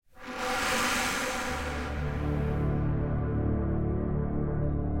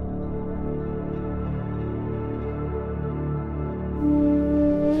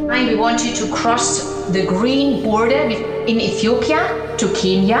time we wanted to cross the green border in Ethiopia to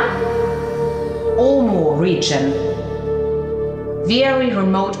Kenya. Omo region. Very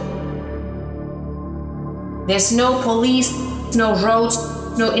remote. There's no police, no roads,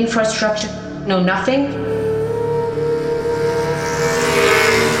 no infrastructure, no nothing.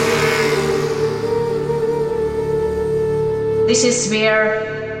 This is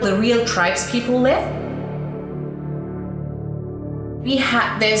where the real tribes people live. We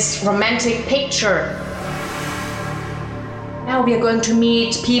had this romantic picture. Now we are going to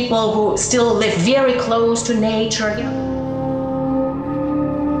meet people who still live very close to nature.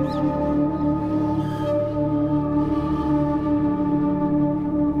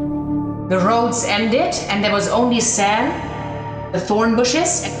 The roads ended and there was only sand, the thorn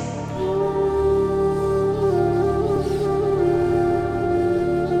bushes.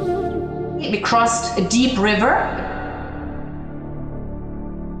 We crossed a deep river.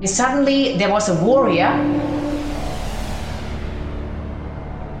 And suddenly there was a warrior.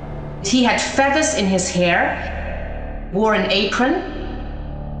 He had feathers in his hair, wore an apron,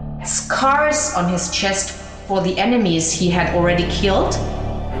 scars on his chest for the enemies he had already killed.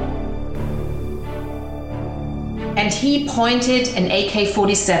 And he pointed an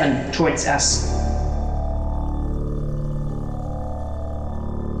AK-47 towards us.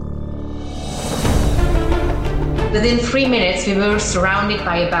 Within 3 minutes, we were surrounded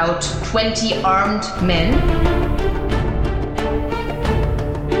by about 20 armed men.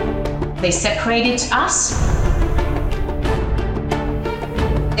 They separated us.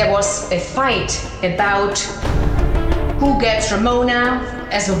 There was a fight about who gets Ramona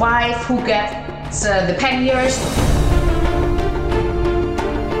as a wife, who gets the panniers.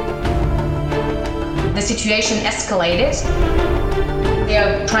 The situation escalated. They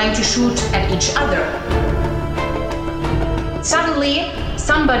are trying to shoot at each other. Suddenly,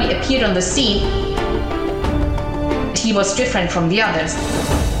 somebody appeared on the scene. He was different from the others.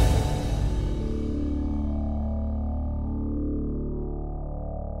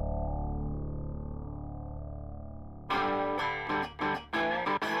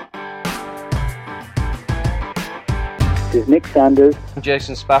 This is Nick Sanders. I'm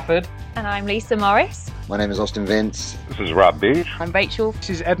Jason Spafford. And I'm Lisa Morris. My name is Austin Vince. This is Rob Beach. I'm Rachel. This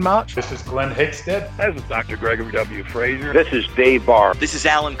is Ed March. This is Glenn Hickstead. This is Dr. Gregory W. Fraser. This is Dave Barr. This is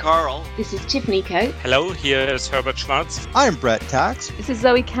Alan Carl. This is Tiffany Coate. Hello, here is Herbert Schwartz. I'm Brett Tax. This is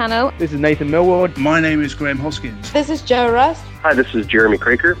Zoe Cano. This is Nathan Millward. My name is Graham Hoskins. This is Joe Rust. Hi, this is Jeremy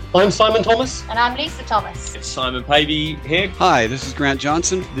Craker. I'm Simon Thomas. And I'm Lisa Thomas. It's Simon Pavey here. Hi, this is Grant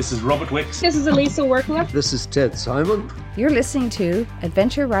Johnson. This is Robert Wicks. This is Elisa Workler. This is Ted Simon. You're listening to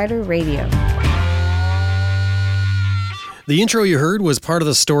Adventure Rider Radio. The intro you heard was part of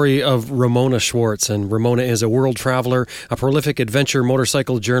the story of Ramona Schwartz, and Ramona is a world traveler, a prolific adventure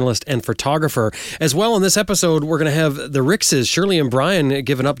motorcycle journalist and photographer. As well, in this episode, we're going to have the Rickses, Shirley and Brian,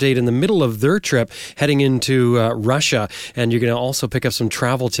 give an update in the middle of their trip heading into Russia, and you're going to also pick up some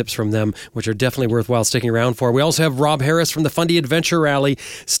travel tips from them, which are definitely worthwhile sticking around for. We also have Rob Harris from the Fundy Adventure Rally.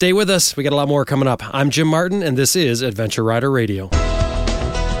 Stay with us. We got a lot more coming up. I'm Jim Martin, and this is Adventure Rider Radio.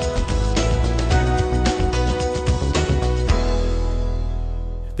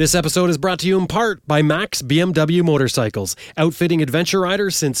 This episode is brought to you in part by Max BMW Motorcycles, outfitting adventure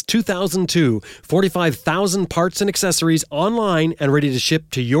riders since 2002. 45,000 parts and accessories online and ready to ship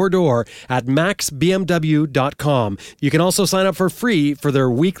to your door at maxbmw.com. You can also sign up for free for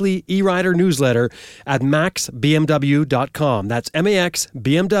their weekly e-rider newsletter at maxbmw.com. That's maxbmw.com.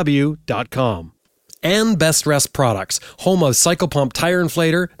 And Best Rest Products, home of Cycle Pump Tire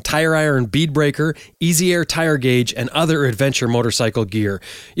Inflator, Tire Iron Bead Breaker, Easy Air Tire Gauge, and other adventure motorcycle gear.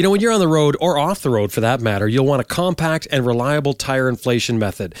 You know, when you're on the road, or off the road for that matter, you'll want a compact and reliable tire inflation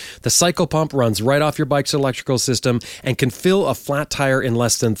method. The Cycle Pump runs right off your bike's electrical system and can fill a flat tire in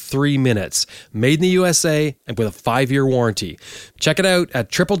less than 3 minutes. Made in the USA and with a 5-year warranty. Check it out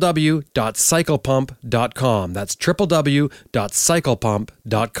at www.cyclepump.com. That's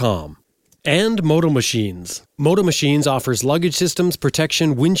www.cyclepump.com. And Moto Machines. Moto Machines offers luggage systems,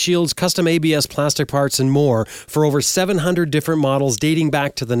 protection, windshields, custom ABS plastic parts, and more for over 700 different models dating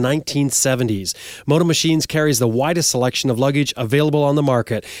back to the 1970s. Moto Machines carries the widest selection of luggage available on the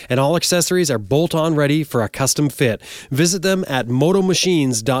market, and all accessories are bolt-on ready for a custom fit. Visit them at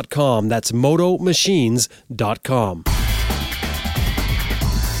motomachines.com. That's motomachines.com.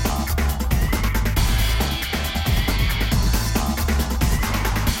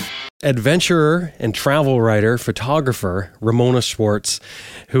 Adventurer and travel writer, photographer, Ramona Schwartz,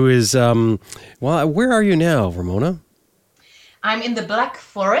 who is, where are you now, Ramona? I'm in the Black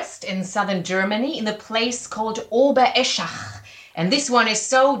Forest in southern Germany, in a place called Obereschach. And this one is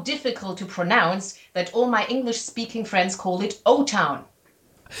so difficult to pronounce that all my English-speaking friends call it O-Town.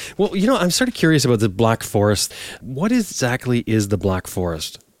 Well, I'm sort of curious about the Black Forest. What exactly is the Black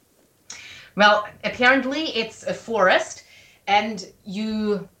Forest? Well, apparently it's a forest, and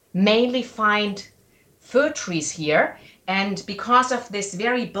you mainly find fir trees here. And because of this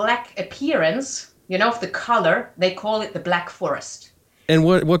very black appearance, of the color, they call it the Black Forest. And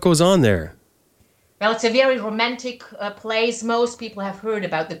what goes on there? Well, it's a very romantic place. Most people have heard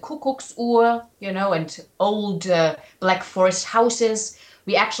about the Kuckucksuhr, and old Black Forest houses.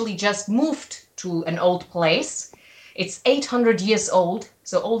 We actually just moved to an old place. It's 800 years old,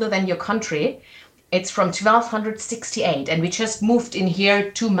 so older than your country. It's from 1268, and we just moved in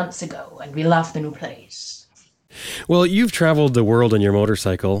here 2 months ago, and we love the new place. Well, you've traveled the world on your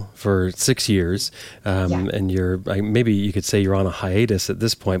motorcycle for 6 years, and maybe you could say you're on a hiatus at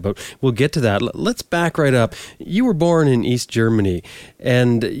this point, but we'll get to that. Let's back right up. You were born in East Germany,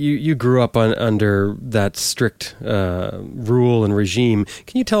 and you grew up under that strict rule and regime.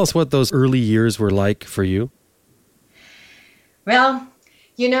 Can you tell us what those early years were like for you? Well,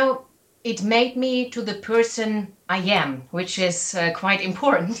 it made me to the person I am, which is quite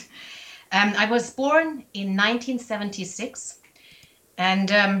important. I was born in 1976,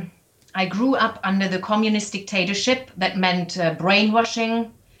 and I grew up under the communist dictatorship. That meant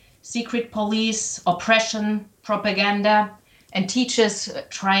brainwashing, secret police, oppression, propaganda, and teachers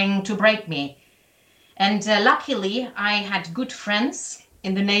trying to break me. And luckily, I had good friends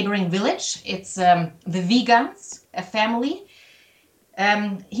in the neighboring village. It's the Wiegans, a family.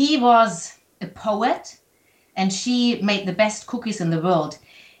 He was a poet, and she made the best cookies in the world.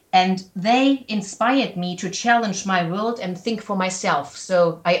 And they inspired me to challenge my world and think for myself.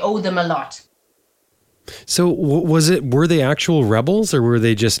 So I owe them a lot. So were they actual rebels, or were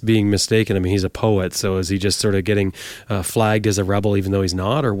they just being mistaken? I mean, he's a poet, so is he just sort of getting flagged as a rebel even though he's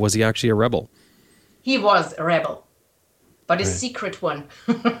not, or was he actually a rebel? He was a rebel, but a secret one.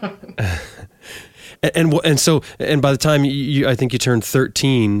 And by the time I think you turned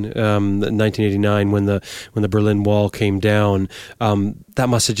 13, 1989, when the Berlin Wall came down, that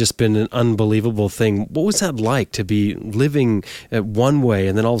must have just been an unbelievable thing. What was that like to be living one way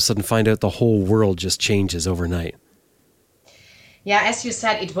and then all of a sudden find out the whole world just changes overnight? Yeah, as you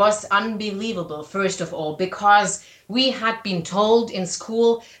said, it was unbelievable, first of all, because we had been told in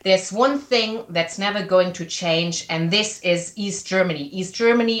school there's one thing that's never going to change, and this is East Germany. East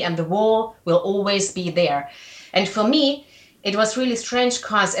Germany and the wall will always be there. And for me, it was really strange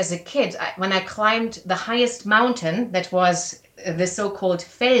because as a kid, when I climbed the highest mountain, that was the so-called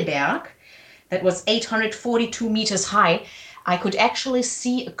Fellberg, that was 842 meters high, I could actually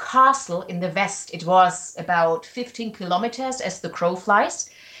see a castle in the west. It was about 15 kilometers as the crow flies.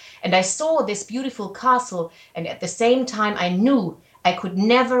 And I saw this beautiful castle. And at the same time, I knew I could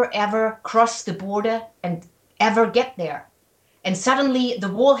never, ever cross the border and ever get there. And suddenly the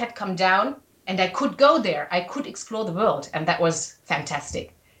wall had come down and I could go there. I could explore the world. And that was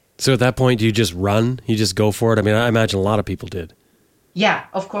fantastic. So at that point, do you just run? You just go for it? I mean, I imagine a lot of people did. Yeah,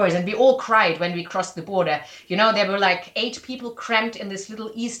 of course. And we all cried when we crossed the border. There were like 8 people crammed in this little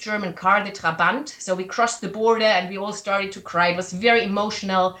East German car, the Trabant. So we crossed the border and we all started to cry. It was very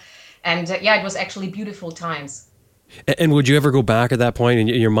emotional. And it was actually beautiful times. And would you ever go back at that point, in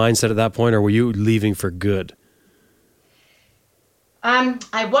your mindset at that point, or were you leaving for good?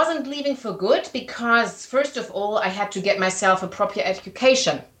 I wasn't leaving for good because, first of all, I had to get myself a proper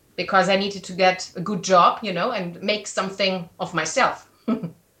education. Because I needed to get a good job, and make something of myself.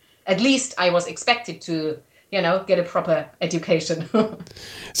 At least I was expected to, get a proper education.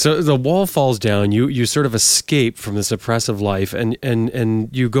 So the wall falls down. You sort of escape from this oppressive life, and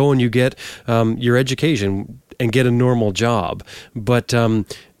you go and you get your education and get a normal job. But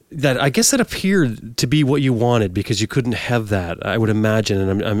I guess that appeared to be what you wanted because you couldn't have that, I would imagine.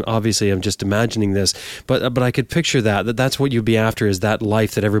 And I'm just imagining this, but I could picture that's what you'd be after, is that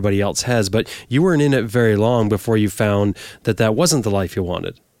life that everybody else has. But you weren't in it very long before you found that wasn't the life you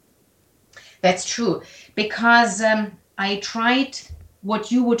wanted. That's true, because I tried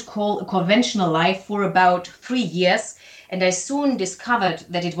what you would call a conventional life for about 3 years, and I soon discovered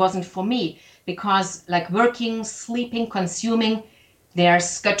that it wasn't for me, because like working, sleeping, consuming,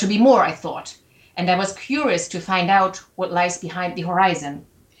 there's got to be more, I thought. And I was curious to find out what lies behind the horizon.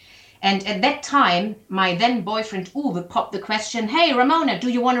 And at that time, my then boyfriend Uwe popped the question, "Hey, Ramona, do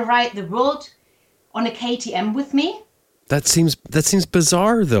you want to ride the world on a KTM with me?" That seems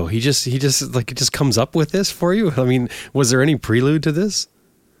bizarre, though. He just comes up with this for you. I mean, was there any prelude to this?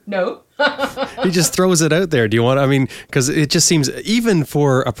 No. He just throws it out there. Do you want, I mean, because it just seems, even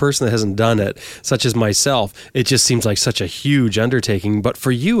for a person that hasn't done it, such as myself, it just seems like such a huge undertaking. But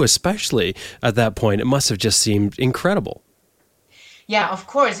for you, especially at that point, it must have just seemed incredible. Yeah, of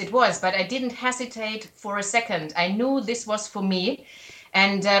course it was, but I didn't hesitate for a second. I knew this was for me.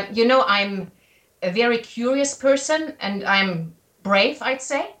 And, I'm a very curious person and I'm brave, I'd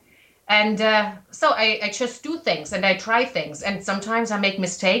say. And so I just do things and I try things. And sometimes I make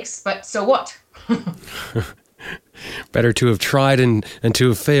mistakes, but so what? Better to have tried and to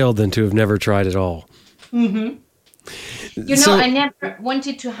have failed than to have never tried at all. Mm-hmm. I never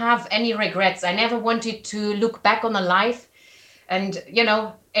wanted to have any regrets. I never wanted to look back on a life and,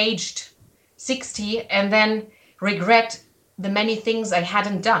 aged 60 and then regret the many things I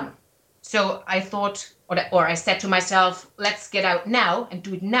hadn't done. So I thought, or I said to myself, let's get out now and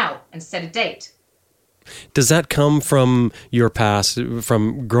do it now and set a date. Does that come from your past,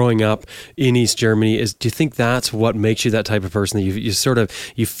 from growing up in East Germany? Do you think that's what makes you that type of person? That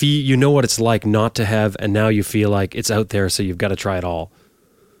you feel, you know what it's like not to have, and now you feel like it's out there, so you've got to try it all.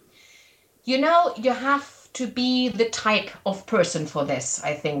 You have to be the type of person for this,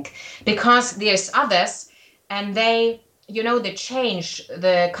 I think, because there's others, and the change,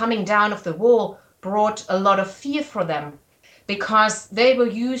 the coming down of the wall brought a lot of fear for them because they were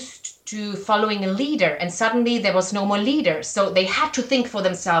used to following a leader and suddenly there was no more leader. So they had to think for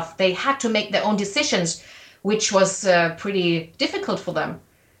themselves. They had to make their own decisions, which was pretty difficult for them.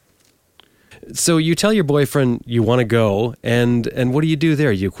 So you tell your boyfriend you want to go, and what do you do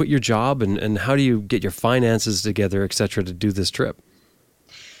there? You quit your job, and how do you get your finances together, etc., to do this trip?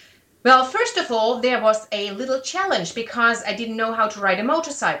 Well, first of all, there was a little challenge because I didn't know how to ride a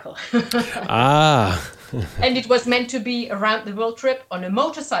motorcycle. And it was meant to be a round the world trip on a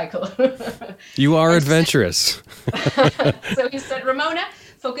motorcycle. You are adventurous. So he said, Ramona,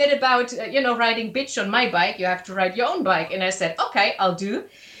 forget about, riding bitch on my bike. You have to ride your own bike. And I said, okay, I'll do.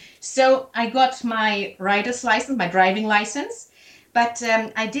 So I got my rider's license, my driving license, but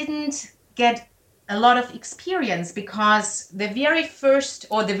I didn't get a lot of experience because the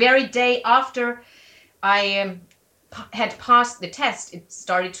very day after I had passed the test, it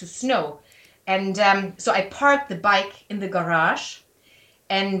started to snow. And so I parked the bike in the garage.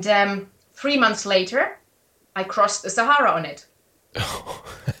 And 3 months later, I crossed the Sahara on it.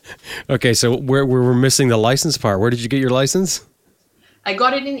 Okay, so we're missing the license part. Where did you get your license? I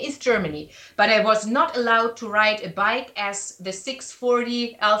got it in East Germany, but I was not allowed to ride a bike as the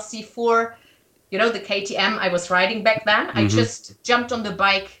 640 LC4, the KTM I was riding back then. Mm-hmm. I just jumped on the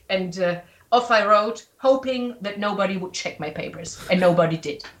bike and off I rode, hoping that nobody would check my papers. And nobody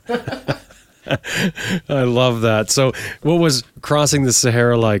did. I love that. So what was crossing the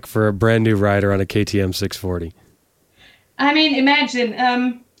Sahara like for a brand new rider on a KTM 640? I mean,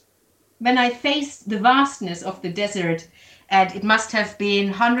 imagine when I faced the vastness of the desert, and it must have been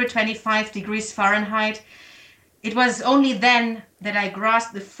 125 degrees Fahrenheit. It was only then that I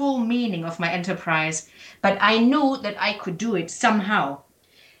grasped the full meaning of my enterprise, but I knew that I could do it somehow.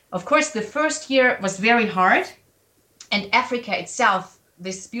 Of course, the first year was very hard, and Africa itself,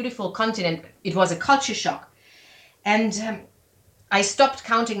 this beautiful continent, it was a culture shock. And I stopped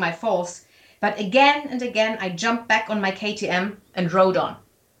counting my falls, but again and again, I jumped back on my KTM and rode on,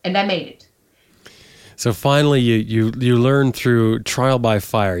 and I made it. So finally, you learned through trial by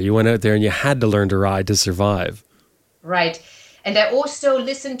fire. You went out there and you had to learn to ride to survive. Right. And I also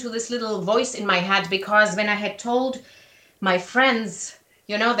listened to this little voice in my head because when I had told my friends,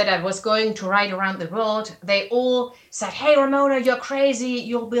 that I was going to ride around the world, they all said, hey, Ramona, you're crazy.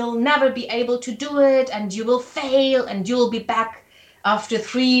 You will never be able to do it and you will fail and you'll be back after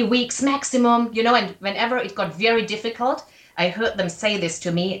 3 weeks maximum, and whenever it got very difficult, I heard them say this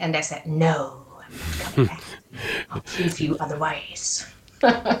to me and I said, no. Coming back. I'll prove you otherwise.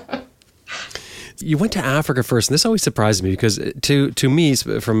 You went to Africa first, and this always surprised me because to me,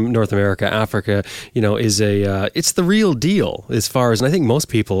 from North America, Africa, is it's the real deal as far as, and I think most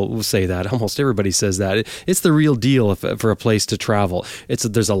people will say that, almost everybody says that, it's the real deal for a place to travel.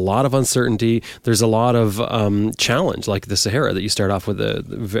 There's a lot of uncertainty, there's a lot of challenge, like the Sahara that you start off with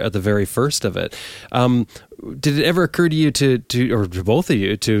at the very first of it. Did it ever occur to you or to both of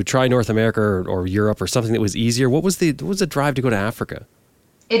you to try North America or Europe or something that was easier? What was the drive to go to Africa?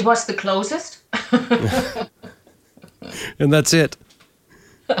 It was the closest. And that's it.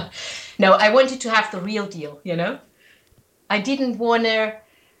 No, I wanted to have the real deal, I didn't want to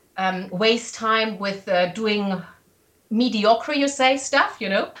waste time with doing mediocre, stuff,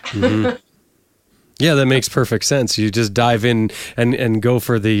 Mm-hmm. Yeah, that makes perfect sense. You just dive in and go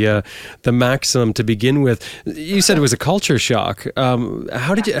for the maximum to begin with. You said it was a culture shock.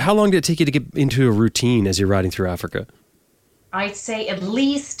 How long did it take you to get into a routine as you're riding through Africa? I'd say at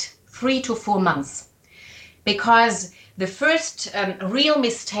least 3 to 4 months, because the first real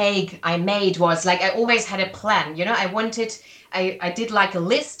mistake I made was, like, I always had a plan. You know, I did like a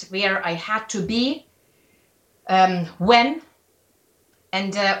list where I had to be, when.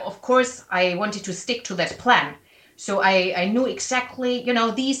 And of course, I wanted to stick to that plan. So I knew exactly,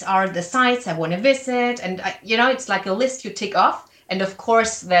 these are the sites I want to visit. And, it's like a list you tick off. And of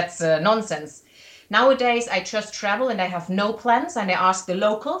course, that's nonsense. Nowadays, I just travel and I have no plans. And I ask the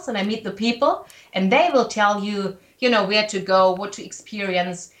locals and I meet the people. And they will tell you, where to go, what to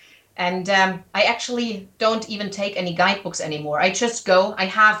experience. And I actually don't even take any guidebooks anymore. I just go. I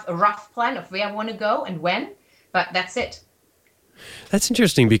have a rough plan of where I want to go and when. But that's it. That's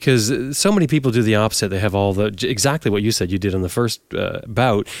interesting, because so many people do the opposite. They have exactly what you said you did on the first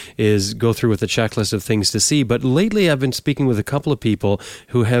bout, is go through with a checklist of things to see. But lately I've been speaking with a couple of people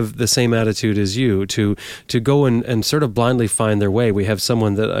who have the same attitude as you, to go and sort of blindly find their way. We have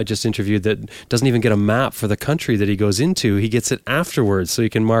someone that I just interviewed that doesn't even get a map for the country that he goes into. He gets it afterwards so he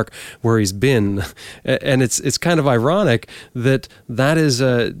can mark where he's been. And it's kind of ironic that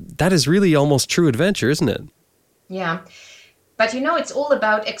is really almost true adventure, isn't it? Yeah. But, it's all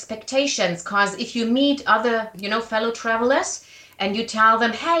about expectations, because if you meet other, fellow travelers and you tell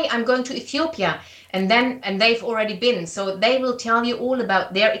them, hey, I'm going to Ethiopia, and they've already been, so they will tell you all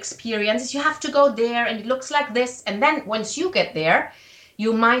about their experiences. You have to go there and it looks like this. And then once you get there,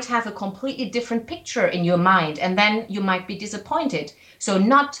 you might have a completely different picture in your mind, and then you might be disappointed. So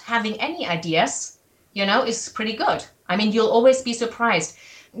not having any ideas, is pretty good. I mean, you'll always be surprised.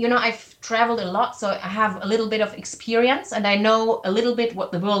 I've traveled a lot, so I have a little bit of experience and I know a little bit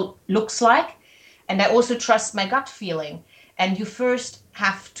what the world looks like. And I also trust my gut feeling. And you first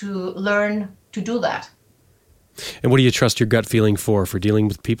have to learn to do that. And what do you trust your gut feeling for dealing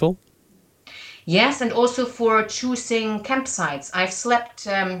with people? Yes, and also for choosing campsites. I've slept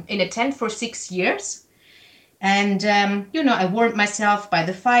in a tent for 6 years. And, I warmed myself by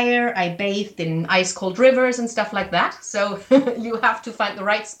the fire. I bathed in ice-cold rivers and stuff like that. So you have to find the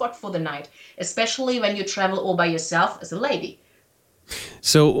right spot for the night, especially when you travel all by yourself as a lady.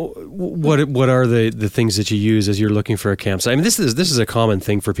 So what are the things that you use as you're looking for a campsite? I mean, this is a common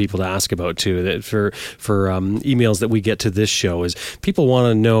thing for people to ask about too. That for emails that we get to this show is people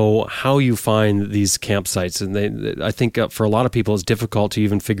want to know how you find these campsites, and I think for a lot of people it's difficult to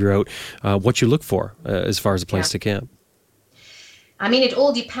even figure out what you look for as far as a place to camp. I mean, it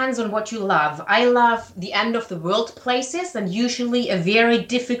all depends on what you love. I love the end of the world places, and usually a very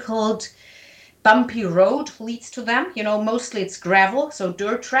difficult, bumpy road leads to them. Mostly it's gravel, so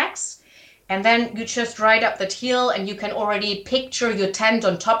dirt tracks. And then you just ride up that hill and you can already picture your tent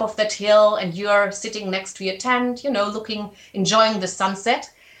on top of that hill and you're sitting next to your tent, enjoying the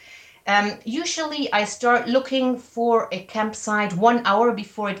sunset. Usually I start looking for a campsite 1 hour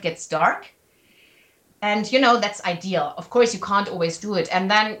before it gets dark. And, that's ideal. Of course, you can't always do it. And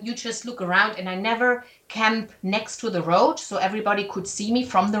then you just look around, and I never camp next to the road so everybody could see me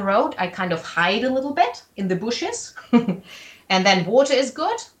from the road. I kind of hide a little bit in the bushes. And then water is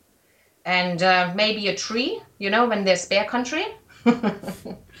good. And maybe a tree, when there's bear country.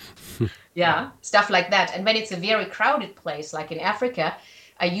 Yeah, stuff like that. And when it's a very crowded place, like in Africa,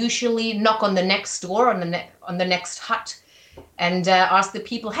 I usually knock on the next door, on the next hut, and ask the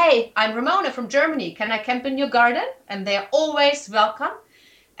people, hey, I'm Ramona from Germany. Can I camp in your garden? And they're always welcome.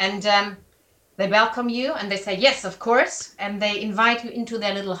 And they welcome you and they say, yes, of course. And they invite you into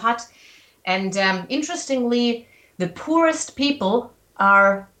their little hut. And interestingly, the poorest people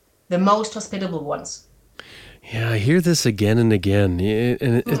are the most hospitable ones. Yeah, I hear this again and again,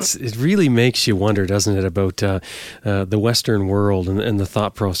 and it really makes you wonder, doesn't it, about the Western world and the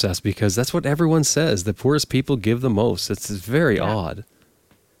thought process, because that's what everyone says. The poorest people give the most. It's very odd.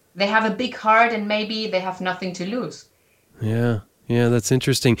 They have a big heart and maybe they have nothing to lose. Yeah, that's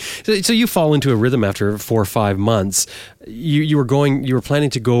interesting. So you fall into a rhythm after 4 or 5 months. You were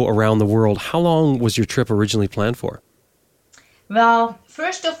planning to go around the world. How long was your trip originally planned for? Well,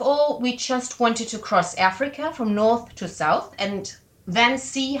 first of all, we just wanted to cross Africa from north to south and then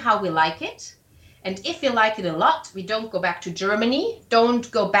see how we like it. And if we like it a lot, we don't go back to Germany,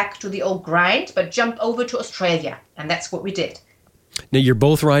 don't go back to the old grind, but jump over to Australia. And that's what we did. Now, you're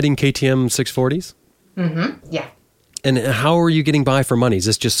both riding KTM 640s? Mm-hmm, yeah. And how are you getting by for money? Is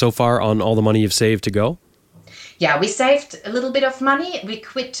this just so far on all the money you've saved to go? yeah, we saved a little bit of money. We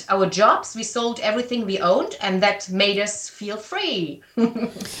quit our jobs. We sold everything we owned, and that made us feel free.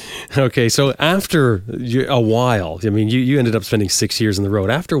 Okay, so after a while, I mean, you ended up spending 6 years on the road.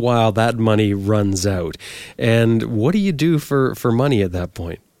 After a while, that money runs out. And what do you do for money at that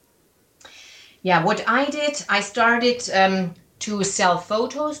point? Yeah, what I did, I started to sell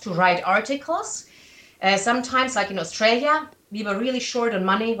photos, to write articles. Sometimes, like in Australia, we were really short on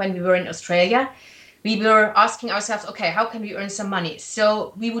money when we were in Australia. We were asking ourselves, okay, how can we earn some money?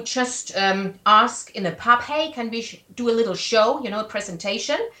 So we would just ask in a pub, hey, can we do a little show, a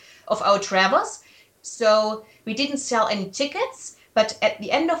presentation of our travels? So we didn't sell any tickets, but at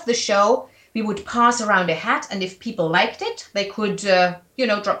the end of the show, we would pass around a hat, and if people liked it, they could,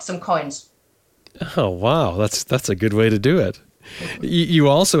 drop some coins. Oh, wow. That's a good way to do it. You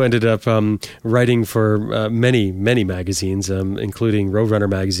also ended up writing for many, many magazines, including Roadrunner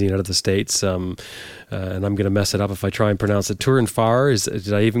magazine out of the States. And I'm going to mess it up if I try and pronounce it. Tour and Far.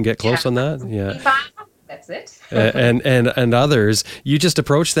 Did I even get close on that? Yeah. That's it. and others. You just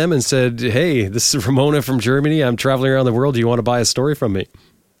approached them and said, hey, this is Ramona from Germany. I'm traveling around the world. Do you want to buy a story from me?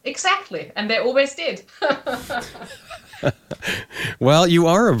 Exactly. And they always did. Well, you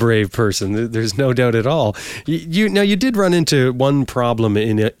are a brave person. There's no doubt at all. You did run into one problem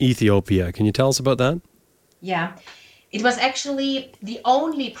in Ethiopia. Can you tell us about that? Yeah. It was actually the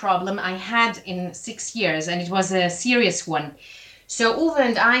only problem I had in 6 years, and it was a serious one. So Uwe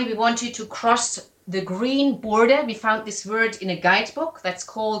and I, we wanted to cross the green border. We found this word in a guidebook that's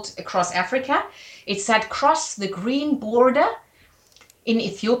called Across Africa. It said cross the green border in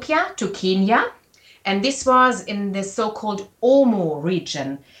Ethiopia to Kenya. And this was in the so-called Omo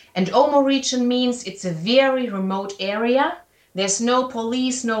region. And Omo region means it's a very remote area. There's no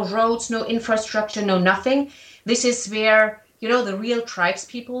police, no roads, no infrastructure, no nothing. This is where, the real tribes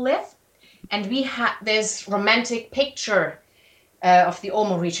people live. And we had this romantic picture of the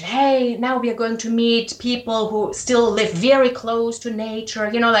Omo region. Hey, now we are going to meet people who still live very close to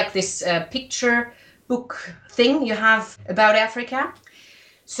nature. Like this picture book thing you have about Africa.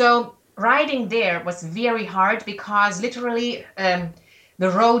 So riding there was very hard because literally the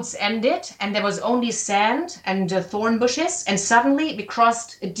roads ended and there was only sand and thorn bushes. And suddenly we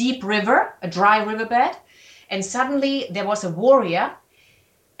crossed a deep river, a dry riverbed. And suddenly there was a warrior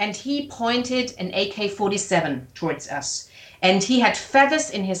and he pointed an AK-47 towards us. And he had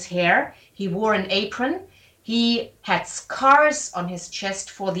feathers in his hair. He wore an apron. He had scars on his chest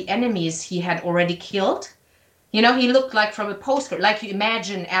for the enemies he had already killed. He looked like from a postcard, like you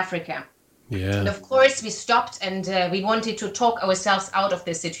imagine Africa. Yeah. And of course, we stopped and we wanted to talk ourselves out of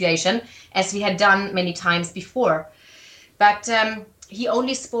this situation, as we had done many times before. But he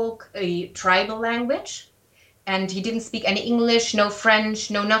only spoke a tribal language, and he didn't speak any English, no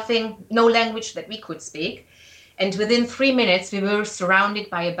French, no nothing, no language that we could speak. And within 3 minutes, we were surrounded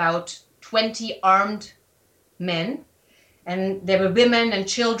by about 20 armed men, and there were women and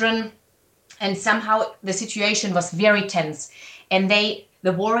children. And somehow the situation was very tense. And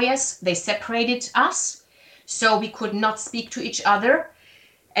the warriors, they separated us, so we could not speak to each other.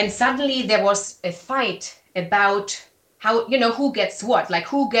 And suddenly there was a fight about how, who gets what, like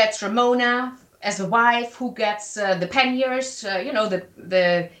who gets Ramona as a wife, who gets the panniers,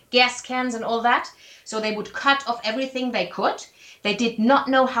 the gas cans and all that. So they would cut off everything they could. They did not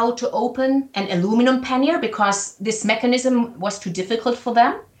know how to open an aluminum pannier because this mechanism was too difficult for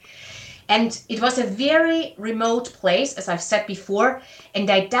them. And it was a very remote place, as I've said before, and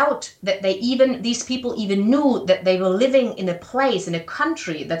I doubt that these people even knew that they were living in a place, in a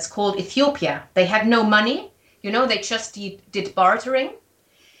country that's called Ethiopia. They had no money, they just did bartering.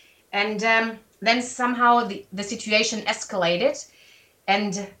 And then somehow the situation escalated,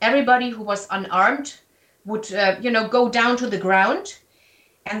 and everybody who was unarmed would, go down to the ground.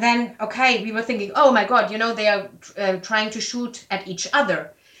 And then, we were thinking, oh my God, they are trying to shoot at each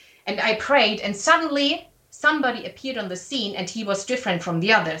other. And I prayed, and suddenly somebody appeared on the scene, and he was different from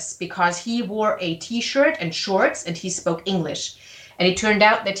the others because he wore a t-shirt and shorts and he spoke English. And it turned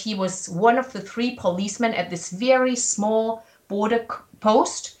out that he was one of the 3 policemen at this very small border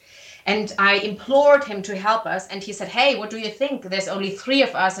post. And I implored him to help us. And he said, hey, what do you think? There's only 3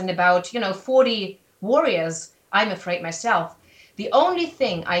 of us and about, 40 warriors. I'm afraid myself. The only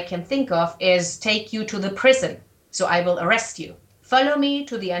thing I can think of is take you to the prison. So I will arrest you. Follow me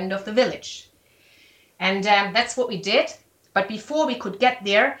to the end of the village. And that's what we did. But before we could get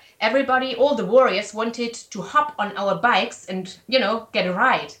there, all the warriors wanted to hop on our bikes and, get a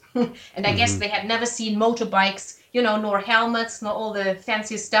ride. And I guess they had never seen motorbikes, nor helmets, nor all the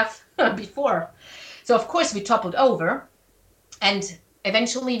fancy stuff before. So, of course, we toppled over. And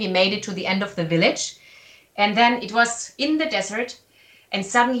eventually we made it to the end of the village. And then it was in the desert, and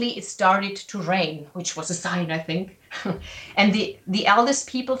suddenly it started to rain, which was a sign, I think. And the eldest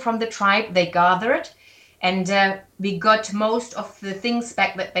people from the tribe, they gathered, and we got most of the things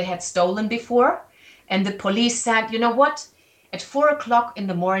back that they had stolen before. And the police said, you know what? At 4 o'clock in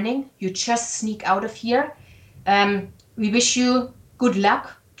the morning, you just sneak out of here. We wish you good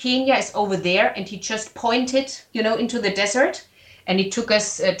luck. Kenya is over there. And he just pointed, into the desert. And it took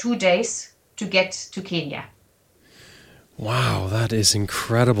us 2 days to get to Kenya. Wow, that is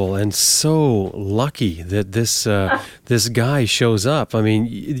incredible, and so lucky that this guy shows up. I mean,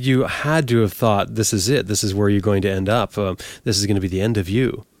 you had to have thought, this is it. This is where you're going to end up. This is going to be the end of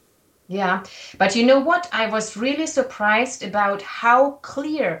you. Yeah, but you know what? I was really surprised about how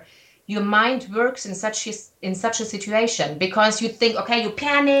clear your mind works in such a situation, because you think, okay, you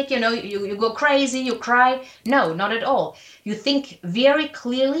panic, you go crazy, you cry. No, not at all. You think very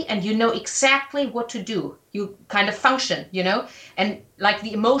clearly and you know exactly what to do. You kind of function, and like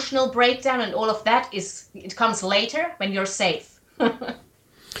the emotional breakdown and all of that it comes later when you're safe.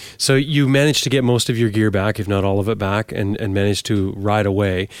 So you managed to get most of your gear back, if not all of it back, and managed to ride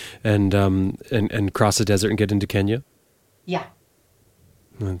away and cross the desert and get into Kenya? Yeah.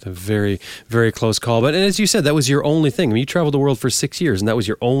 That's a very, very close call. But as you said, that was your only thing. I mean, you traveled the world for 6 years, and that was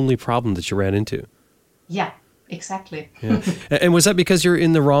your only problem that you ran into. Yeah, exactly. Yeah. And was that because you're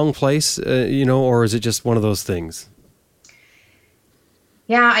in the wrong place, or is it just one of those things?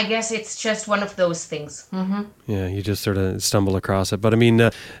 Yeah, I guess it's just one of those things. Mm-hmm. Yeah, you just sort of stumble across it. But I mean,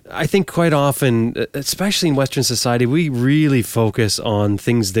 I think quite often, especially in Western society, we really focus on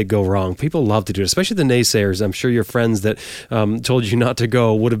things that go wrong. People love to do it, especially the naysayers. I'm sure your friends that told you not to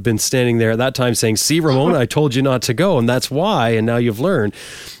go would have been standing there at that time saying, see, Ramona, I told you not to go, and that's why, and now you've learned.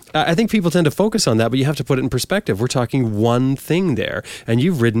 I think people tend to focus on that, but you have to put it in perspective. We're talking one thing there, and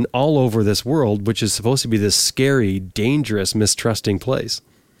you've ridden all over this world, which is supposed to be this scary, dangerous, mistrusting place.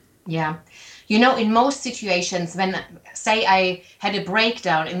 Yeah. In most situations, when, say, I had a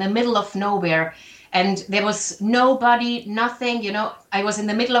breakdown in the middle of nowhere and there was nobody, nothing, I was in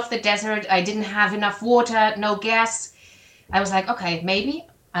the middle of the desert, I didn't have enough water, no gas. I was like, okay, maybe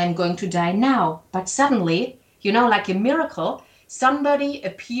I'm going to die now. But suddenly, like a miracle, somebody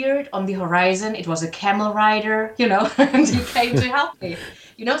appeared on the horizon. It was a camel rider, and he came to help me.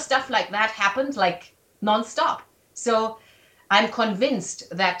 Stuff like that happened like nonstop. So I'm convinced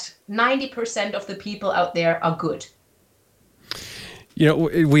that 90% of the people out there are good.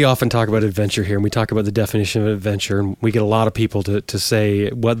 We often talk about adventure here, and we talk about the definition of adventure, and we get a lot of people to say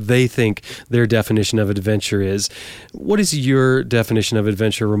what they think their definition of adventure is. What is your definition of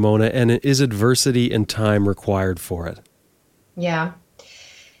adventure, Ramona, and is adversity and time required for it? Yeah.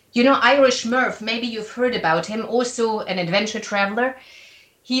 Irish Murph, maybe you've heard about him, also an adventure traveler.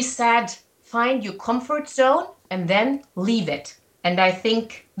 He said, find your comfort zone and then leave it. And I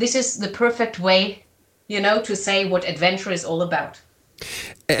think this is the perfect way, to say what adventure is all about.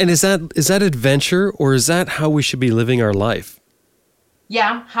 And is that adventure, or is that how we should be living our life?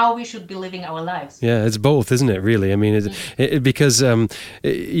 Yeah, how we should be living our lives. Yeah, it's both, isn't it, really? I mean, because,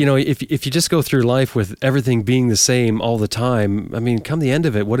 if you just go through life with everything being the same all the time, I mean, come the end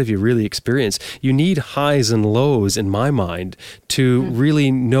of it, what have you really experienced? You need highs and lows, in my mind, to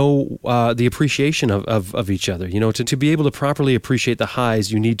really know the appreciation of each other. To be able to properly appreciate the highs,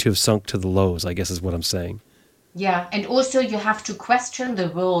 you need to have sunk to the lows, I guess is what I'm saying. Yeah, and also you have to question the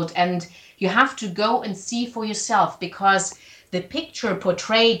world, and you have to go and see for yourself, because the picture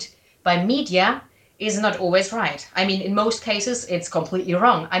portrayed by media is not always right. I mean, in most cases, it's completely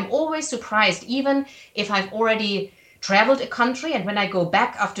wrong. I'm always surprised, even if I've already traveled a country, and when I go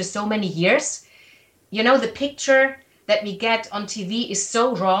back after so many years, the picture that we get on TV is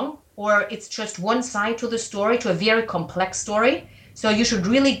so wrong, or it's just one side to the story, to a very complex story. So you should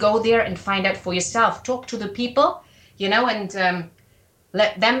really go there and find out for yourself. Talk to the people, and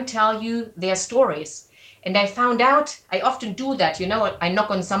let them tell you their stories. And I found out, I often do that, I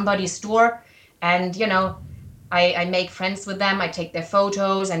knock on somebody's door and, I make friends with them. I take their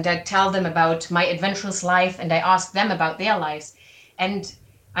photos and I tell them about my adventurous life, and I ask them about their lives. And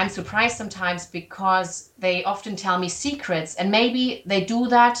I'm surprised sometimes because they often tell me secrets, and maybe they do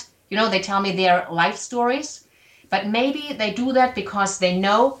that, they tell me their life stories, but maybe they do that because they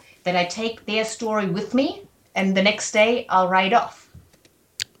know that I take their story with me and the next day I'll ride off.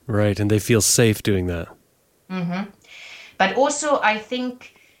 Right, and they feel safe doing that. Mm-hmm. But also, I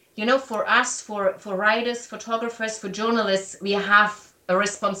think, for us, for writers, photographers, for journalists, we have a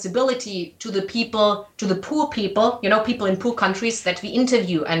responsibility to the people, to the poor people, people in poor countries that we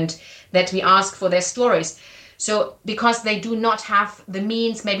interview and that we ask for their stories. So because they do not have the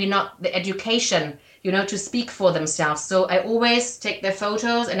means, maybe not the education, to speak for themselves. So I always take their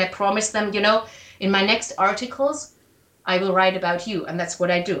photos and I promise them, in my next articles, I will write about you. And that's what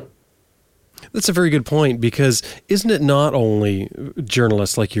I do. That's a very good point, because isn't it not only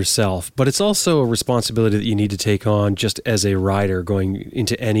journalists like yourself, but it's also a responsibility that you need to take on just as a writer going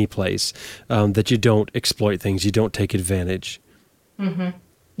into any place, that you don't exploit things, you don't take advantage. Mm-hmm.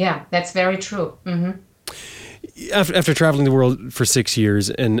 Yeah, that's very true. Mm-hmm. After traveling the world for 6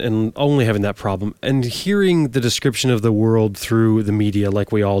 years and only having that problem and hearing the description of the world through the media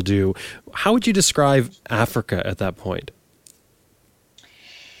like we all do, how would you describe Africa at that point?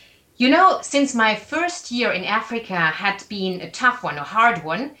 Since my first year in Africa had been a tough one, a hard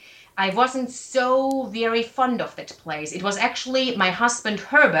one, I wasn't so very fond of that place. It was actually my husband,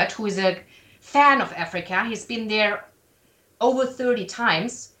 Herbert, who is a fan of Africa. He's been there over 30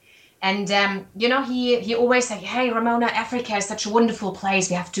 times. And, he always said, hey, Ramona, Africa is such a wonderful place.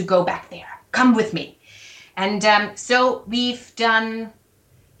 We have to go back there. Come with me. And so we've done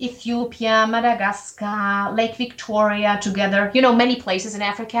Ethiopia, Madagascar, Lake Victoria together, many places in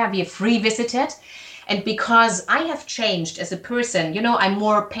Africa we have revisited. And because I have changed as a person, I'm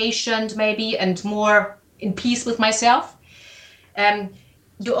more patient maybe and more in peace with myself.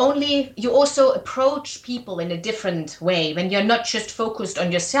 You also approach people in a different way when you're not just focused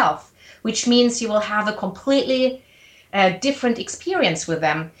on yourself, which means you will have a completely different experience with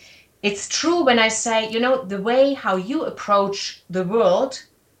them. It's true when I say, the way how you approach the world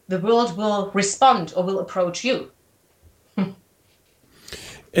will respond or will approach you.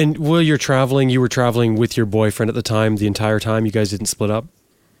 And while you were traveling with your boyfriend at the time, the entire time? You guys didn't split up?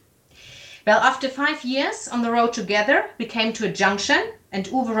 Well, after 5 years on the road together, we came to a junction and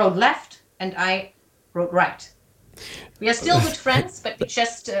Uwe rode left and I rode right. We are still good friends, but we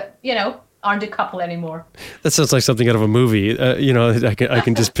just, aren't a couple anymore. That sounds like something out of a movie. I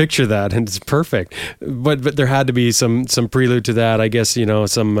can just picture that, and it's perfect. But there had to be some prelude to that. I guess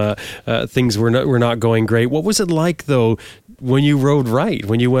some things were not going great. What was it like though when you rode right?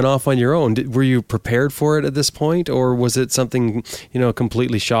 When you went off on your own? Were you prepared for it at this point, or was it something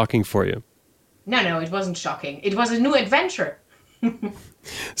completely shocking for you? No, it wasn't shocking. It was a new adventure.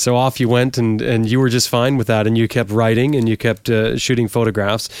 So off you went, and you were just fine with that, and you kept writing, and you kept shooting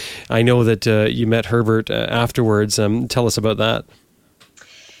photographs. I know that you met Herbert afterwards. Tell us about that.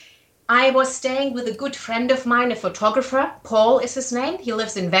 I was staying with a good friend of mine, a photographer. Paul is his name. He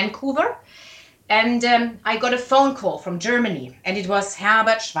lives in Vancouver. And I got a phone call from Germany, and it was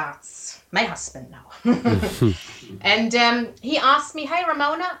Herbert Schwarz, my husband now. And he asked me, hey,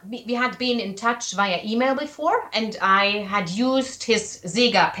 Ramona, we had been in touch via email before, and I had used his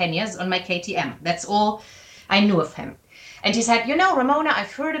Sega pennies on my KTM. That's all I knew of him. And he said, Ramona,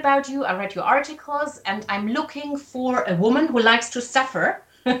 I've heard about you. I read your articles, and I'm looking for a woman who likes to suffer.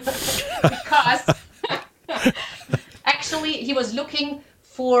 Because actually he was looking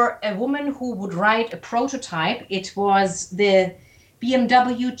for a woman who would ride a prototype. It was the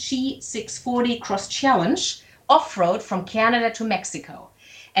BMW G640 Cross Challenge off-road from Canada to Mexico.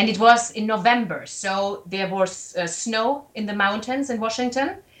 And it was in November, so there was snow in the mountains in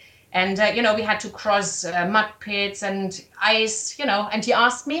Washington. And, we had to cross mud pits and ice, and he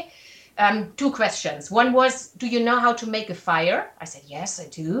asked me 2 questions. One was, do you know how to make a fire? I said, yes, I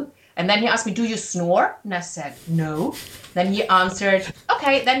do. And then he asked me, do you snore? And I said, no. Then he answered,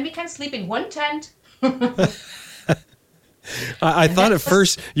 okay, then we can sleep in one tent. I thought at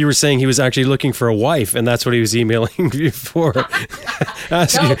first you were saying he was actually looking for a wife, and that's what he was emailing you for. No,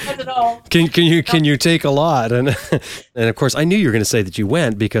 not at all. Can you take a lot? And of course, I knew you were going to say that you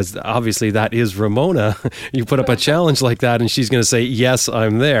went, because obviously that is Ramona. You put up a challenge like that, and she's going to say, yes,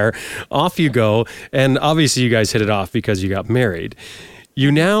 I'm there. Off you go. And obviously you guys hit it off because you got married. You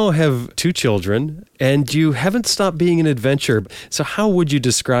now have 2 children, and you haven't stopped being an adventurer. So how would you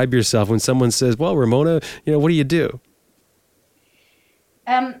describe yourself when someone says, well, Ramona, what do you do?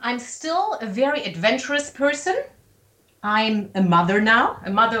 I'm still a very adventurous person. I'm a mother now, a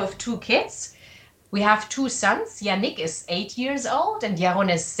mother of 2 kids. We have 2 sons. Yannick is 8 years old and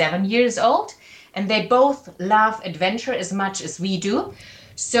Jaron is 7 years old. And they both love adventure as much as we do.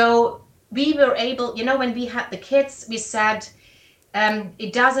 So we were able, when we had the kids, we said,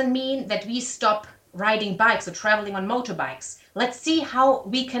 it doesn't mean that we stop riding bikes or traveling on motorbikes. Let's see how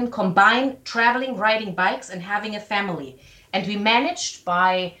we can combine traveling, riding bikes and having a family. And we managed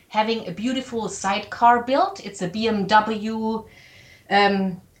by having a beautiful sidecar built. It's a BMW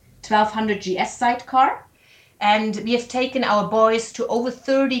 1200 GS sidecar. And we have taken our boys to over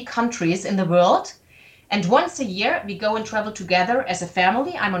 30 countries in the world. And once a year, we go and travel together as a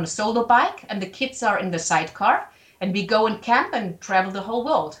family. I'm on a solo bike and the kids are in the sidecar. and we go and camp and travel the whole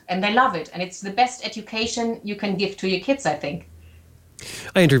world. And they love it. And it's the best education you can give to your kids, I think.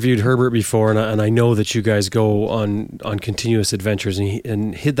 I interviewed Herbert before, and I know that you guys go on continuous adventures,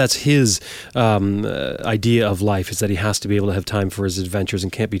 and that's his idea of life, is that he has to be able to have time for his adventures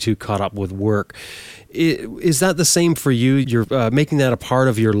and can't be too caught up with work. Is that the same for you? You're making that a part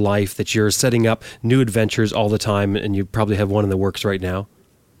of your life, that you're setting up new adventures all the time, and you probably have one in the works right now?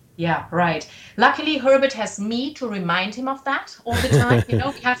 Yeah, right. Luckily, Herbert has me to remind him of that all the time. We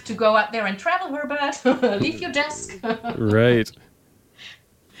have to go out there and travel, Herbert. Leave your desk. Right.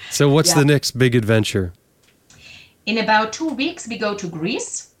 So what's the next big adventure? In about 2 weeks, we go to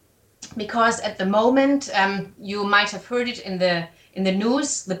Greece, because at the moment, you might have heard it in the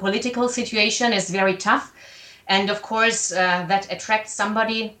news, the political situation is very tough. And of course, that attracts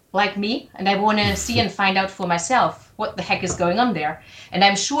somebody like me. And I want to see and find out for myself what the heck is going on there. And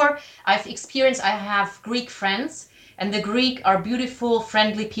I'm sure I have Greek friends, and the Greek are beautiful,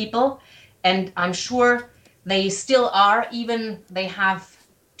 friendly people. And I'm sure they still are, even they have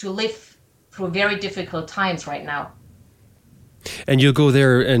to live through very difficult times right now. And you'll go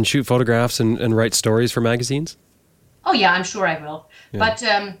there and shoot photographs and write stories for magazines? Oh yeah, I'm sure I will. Yeah.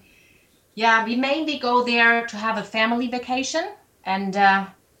 But we mainly go there to have a family vacation and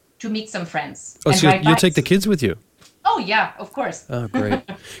to meet some friends. Oh, so you'll take the kids with you? Oh yeah, of course. Oh, great.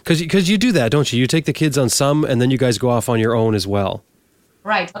 Because you do that, don't you? You take the kids on some, and then you guys go off on your own as well.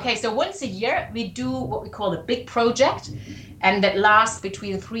 Right. Okay, so once a year we do what we call a big project, and that lasts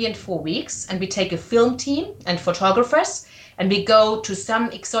between 3 and 4 weeks. And we take a film team and photographers, and we go to some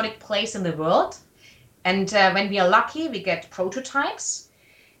exotic place in the world. And when we are lucky, we get prototypes.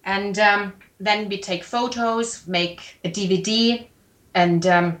 And then we take photos, make a DVD,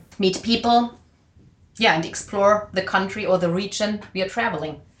 and meet people. Yeah, and explore the country or the region we are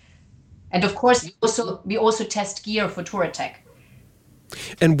traveling. And of course, we also test gear for Touratech.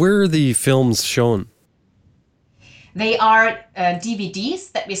 And where are the films shown? They are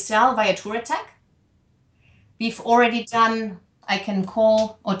DVDs that we sell via Touratech. We've already done, I can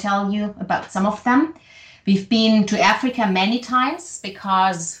call or tell you about some of them. We've been to Africa many times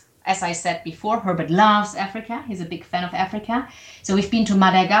because, as I said before, Herbert loves Africa. He's a big fan of Africa. So we've been to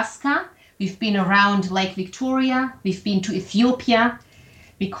Madagascar. We've been around Lake Victoria. We've been to Ethiopia.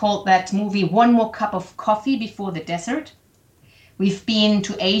 We called that movie One More Cup of Coffee Before the Desert. We've been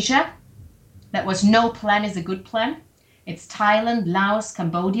to Asia. That was No Plan is a Good Plan. It's Thailand, Laos,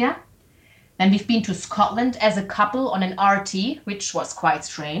 Cambodia. Then we've been to Scotland as a couple on an RT, which was quite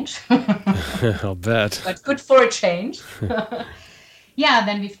strange. I'll bet. But good for a change. Yeah,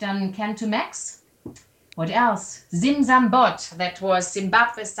 then we've done Can-to-Max. What else? Zim-Zam-Bot. That was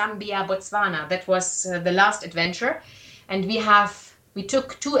Zimbabwe, Zambia, Botswana. That was the last adventure. And we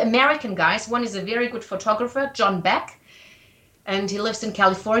took 2 American guys. One is a very good photographer, John Beck, and he lives in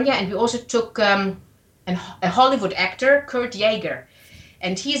California. And we also took a Hollywood actor, Kurt Yeager,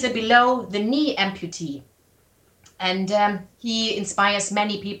 and he's a below-the-knee amputee. And he inspires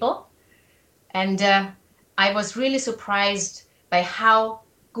many people. And I was really surprised by how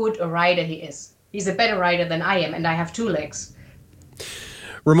good a rider he is. He's a better rider than I am, and I have 2 legs.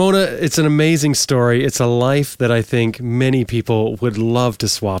 Ramona, it's an amazing story. It's a life that I think many people would love to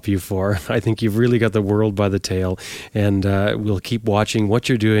swap you for. I think you've really got the world by the tail, and we'll keep watching what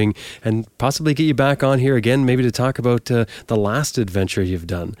you're doing and possibly get you back on here again, maybe to talk about the last adventure you've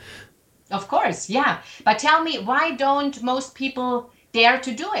done. Of course, yeah. But tell me, why don't most people dare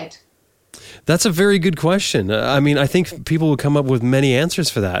to do it? That's a very good question. I mean, I think people would come up with many answers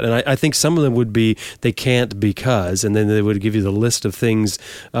for that. And I think some of them would be they can't because, and then they would give you the list of things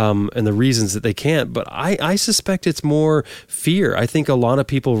and the reasons that they can't. But I suspect it's more fear. I think a lot of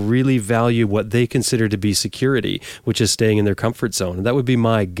people really value what they consider to be security, which is staying in their comfort zone. And that would be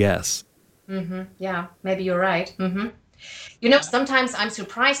my guess. Mm-hmm. Yeah, maybe you're right. Mm-hmm. Sometimes I'm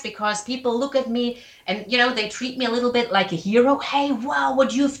surprised because people look at me and, they treat me a little bit like a hero. Hey, wow,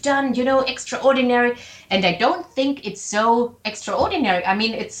 what you've done, extraordinary. And I don't think it's so extraordinary. I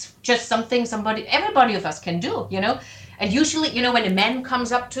mean, it's just something everybody of us can do, And usually, when a man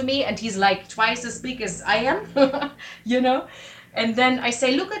comes up to me and he's like twice as big as I am, and then I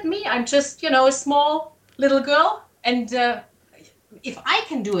say, look at me, I'm just, a small little girl. And if I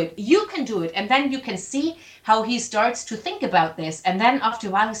can do it, you can do it. And then you can see how he starts to think about this. And then after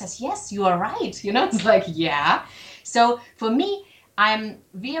a while he says, yes, you are right. It's like, yeah. So for me, I'm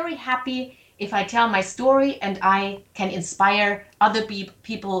very happy if I tell my story and I can inspire other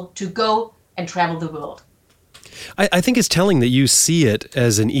people to go and travel the world. I think it's telling that you see it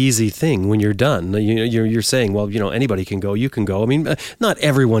as an easy thing when you're done. You're saying, well, anybody can go, you can go. I mean, not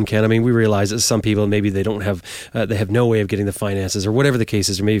everyone can. I mean, we realize that some people, maybe they don't have, they have no way of getting the finances or whatever the case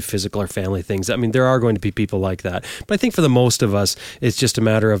is, or maybe physical or family things. I mean, there are going to be people like that. But I think for the most of us, it's just a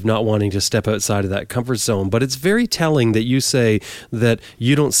matter of not wanting to step outside of that comfort zone. But it's very telling that you say that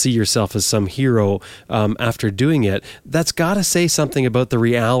you don't see yourself as some hero after doing it. That's got to say something about the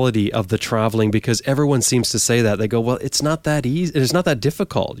reality of the traveling, because everyone seems to say that. They go, well, it's not that easy. It's not that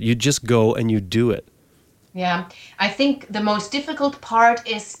difficult. You just go and you do it. Yeah, I think the most difficult part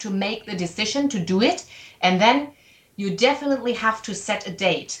is to make the decision to do it. And then you definitely have to set a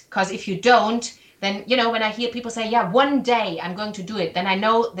date. Because if you don't, then, when I hear people say, yeah, one day I'm going to do it, then I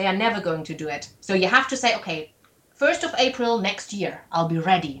know they are never going to do it. So you have to say, okay, 1st of April next year, I'll be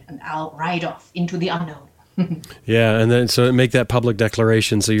ready and I'll ride off into the unknown. Yeah, and then so make that public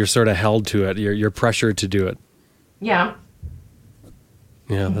declaration, so you're sort of held to it. You're pressured to do it. Yeah.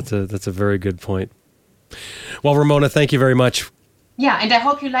 Yeah, that's a very good point. Well, Ramona, thank you very much. Yeah, and I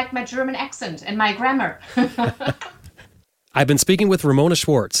hope you like my German accent and my grammar. I've been speaking with Ramona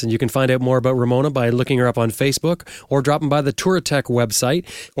Schwartz, and you can find out more about Ramona by looking her up on Facebook or dropping by the Touratech website,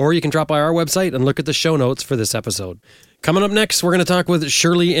 or you can drop by our website and look at the show notes for this episode. Coming up next, we're going to talk with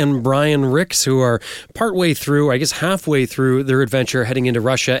Shirley and Brian Ricks, who are partway through, I guess halfway through their adventure heading into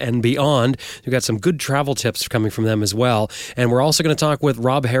Russia and beyond. We've got some good travel tips coming from them as well. And we're also going to talk with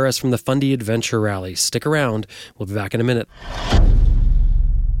Rob Harris from the Fundy Adventure Rally. Stick around. We'll be back in a minute.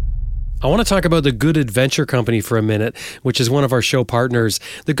 I want to talk about the Good Adventure Company for a minute, which is one of our show partners.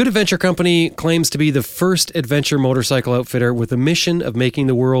 The Good Adventure Company claims to be the first adventure motorcycle outfitter with a mission of making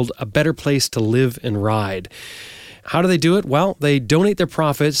the world a better place to live and ride. How do they do it? Well, they donate their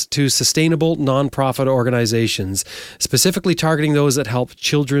profits to sustainable nonprofit organizations, specifically targeting those that help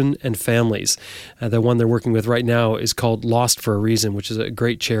children and families. The one they're working with right now is called Lost for a Reason, which is a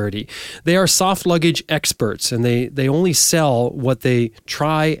great charity. They are soft luggage experts, and they only sell what they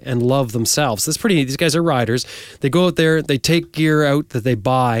try and love themselves. That's pretty neat. These guys are riders. They go out there, they take gear out that they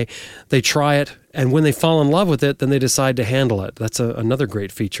buy, they try it, and when they fall in love with it, then they decide to handle it. That's another great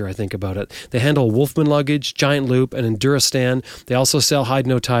feature, I think, about it. They handle Wolfman luggage, Giant Loop, and Endurostan. They also sell Hide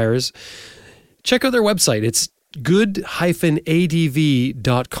No Tires. Check out their website. It's good-adv.com.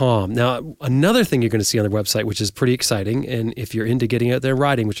 Now, another thing you're going to see on their website, which is pretty exciting, and if you're into getting out there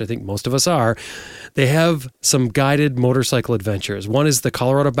riding, which I think most of us are, they have some guided motorcycle adventures. One is the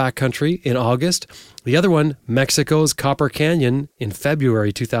Colorado Backcountry in August. The other one, Mexico's Copper Canyon in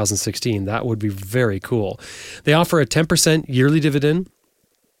February 2016. That would be very cool. They offer a 10% yearly dividend,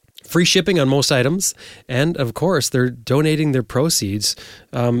 free shipping on most items, and of course, they're donating their proceeds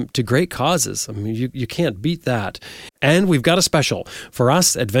to great causes. I mean, you can't beat that. And we've got a special. For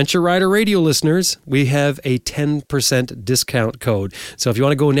us, Adventure Rider Radio listeners, we have a 10% discount code. So if you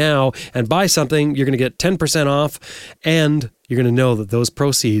want to go now and buy something, you're going to get 10% off, and you're going to know that those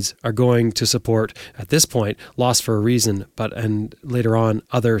proceeds are going to support, at this point, Lost for a Reason, and later on,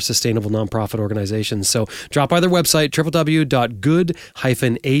 other sustainable nonprofit organizations. So drop by their website,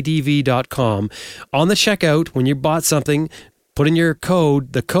 www.good-adv.com. On the checkout, when you bought something, put in your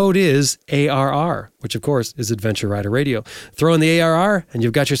code. The code is ARR, which of course is Adventure Rider Radio. Throw in the ARR and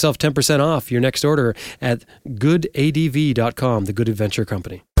you've got yourself 10% off your next order at goodadv.com, the Good Adventure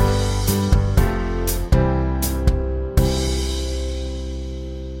Company.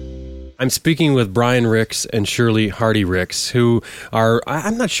 I'm speaking with Brian Ricks and Shirley Hardy Ricks, who are,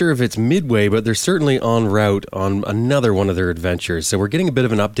 I'm not sure if it's midway, but they're certainly en route on another one of their adventures. So we're getting a bit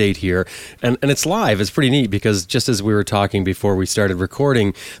of an update here, and it's live. It's pretty neat because just as we were talking before we started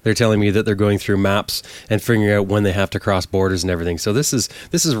recording, they're telling me that they're going through maps and figuring out when they have to cross borders and everything. So this is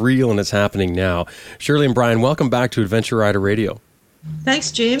real and it's happening now. Shirley and Brian, welcome back to Adventure Rider Radio.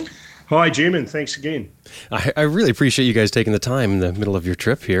 Thanks, Jim. Hi, Jim, and thanks again. I really appreciate you guys taking the time in the middle of your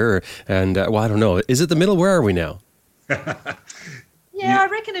trip here. And, well, I don't know. Is it the middle? Where are we now? Yeah, I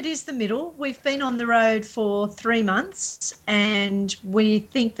reckon it is the middle. We've been on the road for 3 months, and we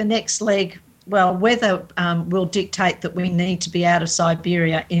think the next leg, well, weather will dictate that we need to be out of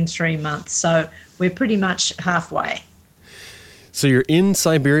Siberia in 3 months. So we're pretty much halfway. So you're in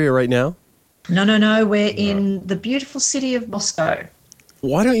Siberia right now? No. We're in the beautiful city of Moscow.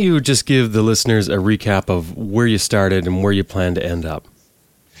 Why don't you just give the listeners a recap of where you started and where you plan to end up?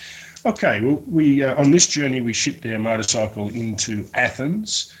 Okay, well, we on this journey, we shipped our motorcycle into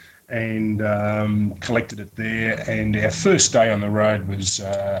Athens and collected it there. And our first day on the road was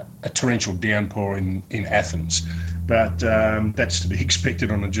a torrential downpour in Athens. But that's to be expected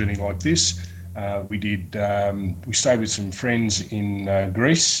on a journey like this. We stayed with some friends in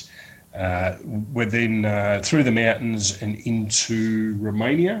Greece. We're then through the mountains and into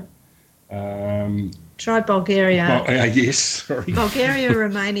Romania. Tried Bulgaria. Yes, sorry. Bulgaria,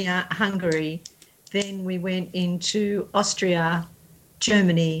 Romania, Hungary. Then we went into Austria,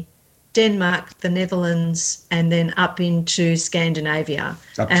 Germany, Denmark, the Netherlands, and then up into Scandinavia.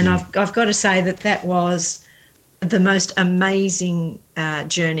 I've got to say that was the most amazing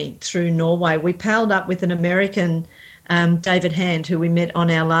journey through Norway. We palled up with an American, David Hand, who we met on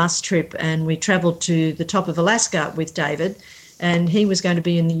our last trip, and we travelled to the top of Alaska with David, and he was going to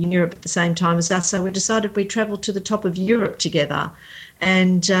be in Europe at the same time as us, so we decided we'd travel to the top of Europe together.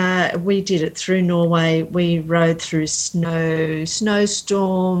 And we did it through Norway. We rode through snowstorms.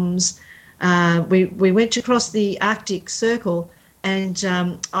 We went across the Arctic Circle, and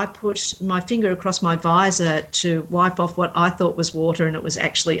I put my finger across my visor to wipe off what I thought was water, and it was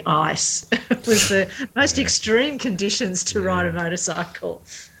actually ice. It was the most extreme conditions to ride a motorcycle.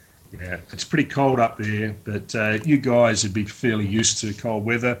 Yeah, it's pretty cold up there, but you guys would be fairly used to cold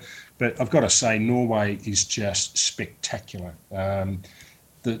weather. But I've got to say, Norway is just spectacular.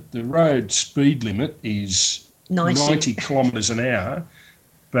 The road speed limit is 90 kilometres an hour,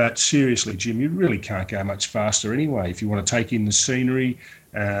 but seriously, Jim, you really can't go much faster anyway if you want to take in the scenery,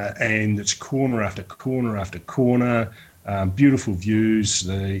 and it's corner after corner after corner, beautiful views,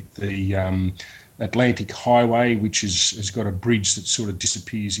 the Atlantic Highway, which has got a bridge that sort of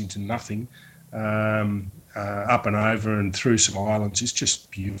disappears into nothing, up and over and through some islands. It's just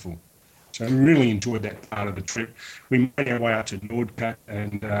beautiful. So I really enjoyed that part of the trip. We made our way up to Nordkapp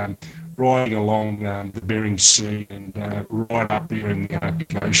and riding along the Bering Sea and right up there in the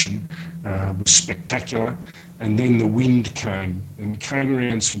Arctic Ocean was spectacular. And then the wind came and came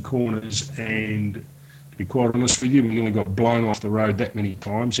around some corners, and to be quite honest with you, we nearly got blown off the road that many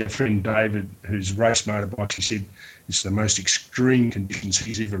times. Our friend David, who's raced motorbikes, he said it's the most extreme conditions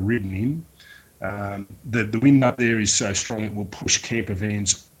he's ever ridden in. The wind up there is so strong it will push camper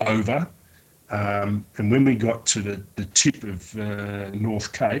vans over. And when we got to the tip of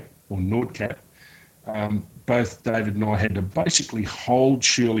North Cape, or Nordkapp, both David and I had to basically hold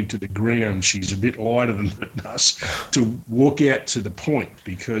Shirley to the ground. She's a bit lighter than us, to walk out to the point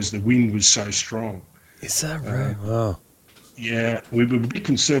because the wind was so strong. Is that right? Wow. Yeah, we were a bit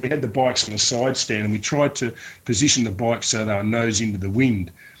concerned. We had the bikes on the side stand, and we tried to position the bikes so they were nose into the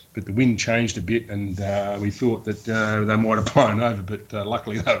wind. But the wind changed a bit, and we thought that they might have blown over, but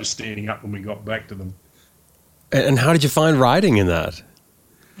luckily they were standing up when we got back to them. And how did you find riding in that?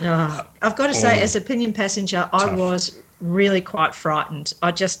 I've got to say, as a pinion passenger, tough. I was really quite frightened.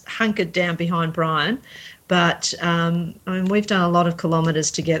 I just hunkered down behind Brian. But, we've done a lot of kilometres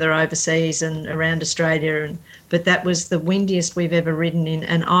together overseas and around Australia, but that was the windiest we've ever ridden in,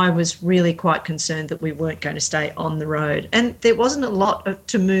 and I was really quite concerned that we weren't going to stay on the road. And there wasn't a lot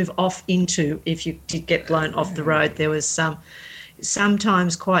to move off into if you did get blown off the road. There was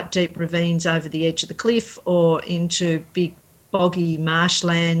sometimes quite deep ravines over the edge of the cliff or into big boggy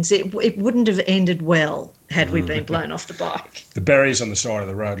marshlands. It wouldn't have ended well had we been blown off the bike. The barriers on the side of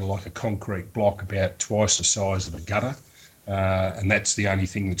the road are like a concrete block about twice the size of a gutter, and that's the only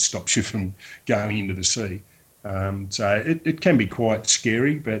thing that stops you from going into the sea. So it can be quite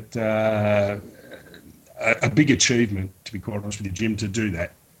scary, but a big achievement, to be quite honest with you, Jim, to do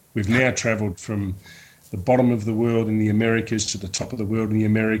that. We've now travelled from the bottom of the world in the Americas to the top of the world in the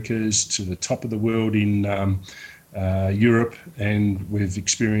Americas to the top of the world in Europe, and we've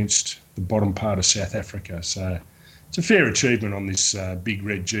experienced the bottom part of South Africa. So it's a fair achievement on this big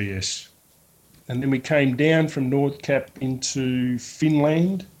red GS. And then we came down from Nordkapp into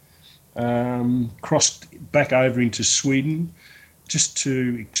Finland, crossed back over into Sweden, just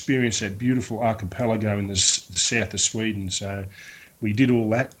to experience that beautiful archipelago in the south of Sweden. So we did all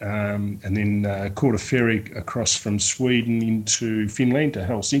that, and then caught a ferry across from Sweden into Finland to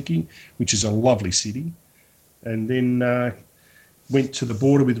Helsinki, which is a lovely city. And then went to the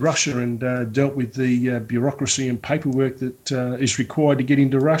border with Russia and dealt with the bureaucracy and paperwork that is required to get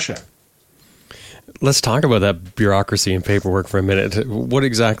into Russia. Let's talk about that bureaucracy and paperwork for a minute. What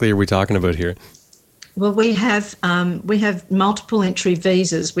exactly are we talking about here? Well, we have multiple entry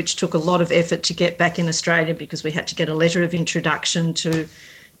visas, which took a lot of effort to get back in Australia because we had to get a letter of introduction to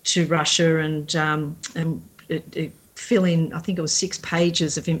Russia and fill in, I think it was 6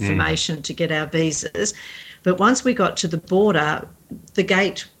 pages of information to get our visas. But once we got to the border, the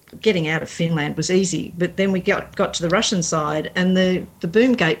gate getting out of Finland was easy. But then we got to the Russian side and the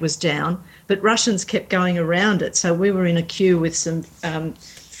boom gate was down, but Russians kept going around it. So we were in a queue with some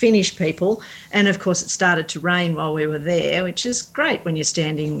Finnish people. And, of course, it started to rain while we were there, which is great when you're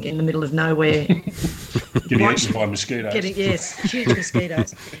standing in the middle of nowhere. Getting eaten by mosquitoes. Yes, huge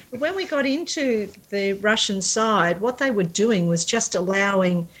mosquitoes. But when we got into the Russian side, what they were doing was just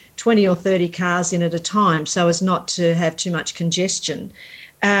allowing 20 or 30 cars in at a time so as not to have too much congestion.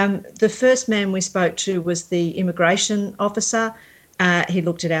 The first man we spoke to was the immigration officer. He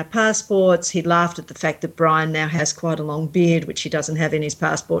looked at our passports. He laughed at the fact that Brian now has quite a long beard, which he doesn't have in his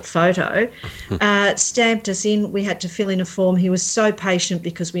passport photo. Stamped us in. We had to fill in a form. He was so patient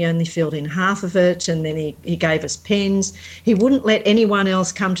because we only filled in half of it, and then he gave us pens. He wouldn't let anyone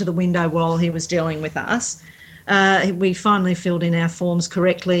else come to the window while he was dealing with us. We finally filled in our forms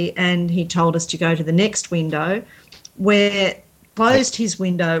correctly, and he told us to go to the next window, where closed his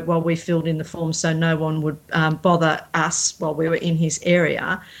window while we filled in the form so no one would bother us while we were in his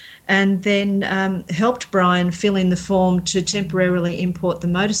area, and then helped Brian fill in the form to temporarily import the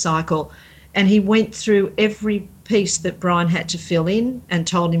motorcycle. And he went through every piece that Brian had to fill in and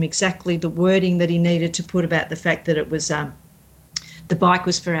told him exactly the wording that he needed to put about the fact that it was the bike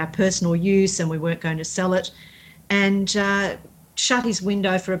was for our personal use and we weren't going to sell it, and shut his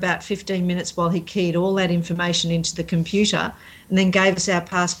window for about 15 minutes while he keyed all that information into the computer, and then gave us our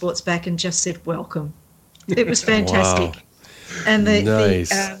passports back and just said welcome. It was fantastic. Wow. And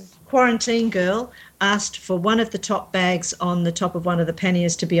the quarantine girl asked for one of the top bags on the top of one of the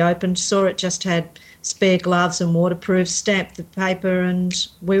panniers to be opened, saw it just had spare gloves and waterproof, stamped the paper, and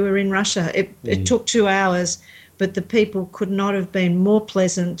we were in Russia. It took 2 hours, but the people could not have been more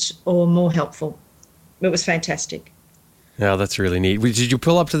pleasant or more helpful. It was fantastic. Yeah, that's really neat. Did you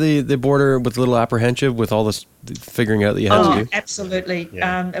pull up to the border with a little apprehensive with all this figuring out that you had to do? Absolutely.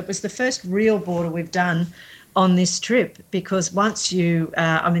 Yeah. It was the first real border we've done on this trip, because once you,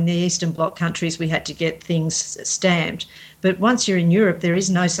 the Eastern Bloc countries, we had to get things stamped. But once you're in Europe, there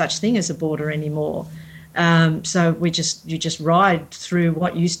is no such thing as a border anymore. So you just ride through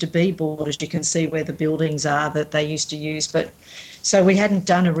what used to be borders. You can see where the buildings are that they used to use, but so we hadn't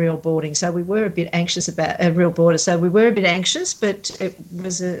done a real boarding. So we were a bit anxious about a real border. So we were a bit anxious, but it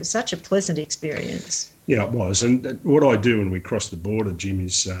was such a pleasant experience. Yeah, it was. And what I do when we cross the border, Jim,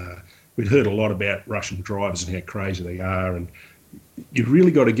 is we'd heard a lot about Russian drivers and how crazy they are, and you've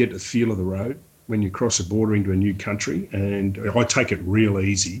really got to get the feel of the road when you cross a border into a new country. And I take it real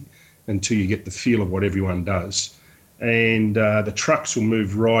easy until you get the feel of what everyone does. And the trucks will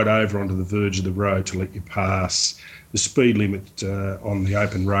move right over onto the verge of the road to let you pass. The speed limit on the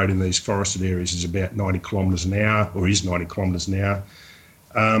open road in these forested areas is about 90 kilometres an hour, or is 90 kilometres an hour.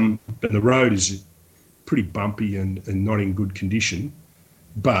 But the road is pretty bumpy and not in good condition.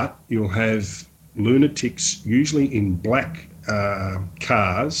 But you'll have lunatics, usually in black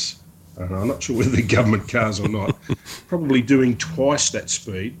cars, and I'm not sure whether they're government cars or not, probably doing twice that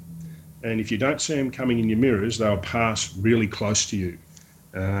speed. And if you don't see them coming in your mirrors, they'll pass really close to you.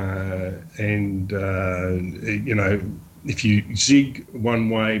 If you zig one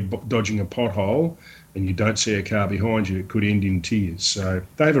way dodging a pothole and you don't see a car behind you, it could end in tears. So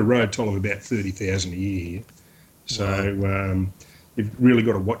they have a road toll of about 30,000 a year here. So you've really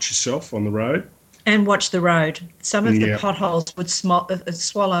got to watch yourself on the road. And watch the road. Some of the potholes would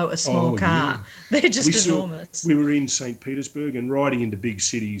swallow a small car. Yeah. They're just enormous. We were in St. Petersburg, and riding into big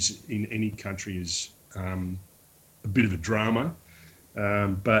cities in any country is a bit of a drama.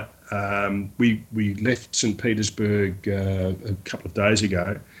 But we left St. Petersburg a couple of days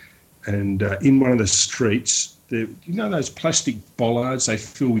ago, and in one of the streets, those plastic bollards they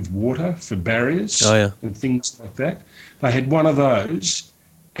fill with water for barriers and things like that? They had one of those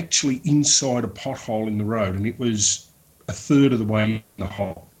actually inside a pothole in the road, and it was a third of the way in the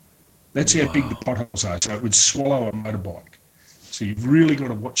hole. That's how big the potholes are, so it would swallow a motorbike. So you've really got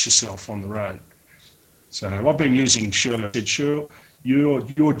to watch yourself on the road. So I've been using Shirley. I said, Shirley,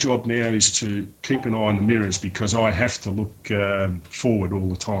 your job now is to keep an eye on the mirrors, because I have to look forward all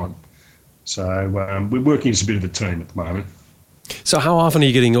the time. So we're working as a bit of a team at the moment. So how often are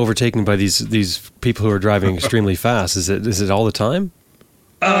you getting overtaken by these people who are driving extremely fast? Is it all the time?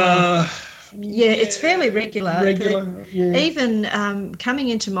 It's fairly regular. Even coming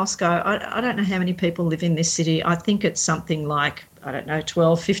into Moscow, I don't know how many people live in this city. I think it's something like,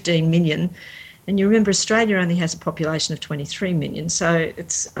 12, 15 million. And you remember Australia only has a population of 23 million. So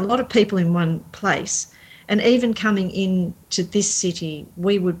it's a lot of people in one place. And even coming into this city,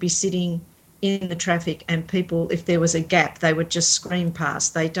 we would be sitting in the traffic, and people, if there was a gap, they would just scream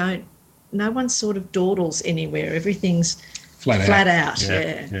past. No one sort of dawdles anywhere. Everything's flat out.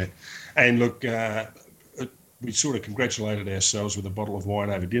 Yeah. And look, we sort of congratulated ourselves with a bottle of wine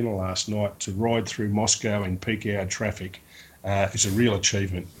over dinner last night to ride through Moscow in peak hour traffic is a real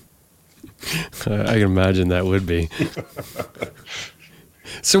achievement. I can imagine that would be.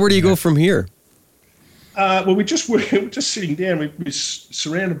 So where do you go from here? Well, we're just sitting down. We're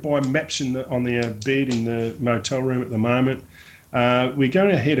surrounded by maps on the bed in the motel room at the moment. We're going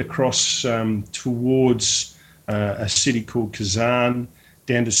to head across towards a city called Kazan,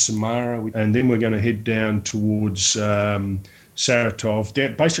 down to Samara, and then we're going to head down towards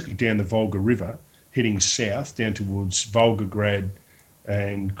Saratov, basically down the Volga River, heading south down towards Volgograd,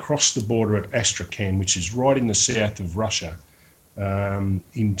 and cross the border at Astrakhan, which is right in the south of Russia,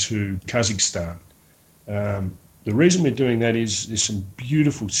 into Kazakhstan. The reason we're doing that is there's some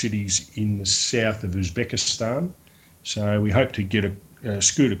beautiful cities in the south of Uzbekistan, so we hope to get a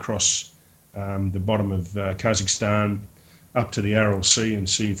scoot across the bottom of Kazakhstan up to the Aral Sea and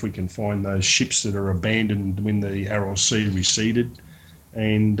see if we can find those ships that are abandoned when the Aral Sea receded,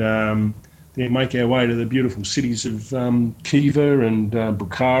 and then make our way to the beautiful cities of Khiva and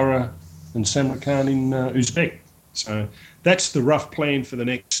Bukhara and Samarkand in Uzbek. So that's the rough plan for the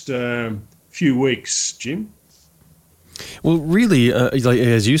next few weeks, Jim. Well, really, like,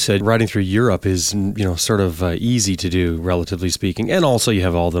 as you said, riding through Europe is, sort of easy to do, relatively speaking, and also you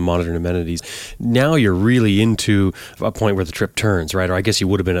have all the modern amenities. Now you're really into a point where the trip turns, right? Or I guess you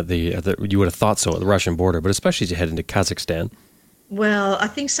would have been you would have thought so at the Russian border, but especially as you head into Kazakhstan. Well, I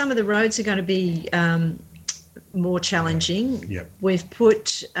think some of the roads are going to be more challenging. Yep. We've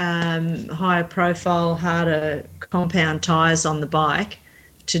put higher profile, harder compound tyres on the bike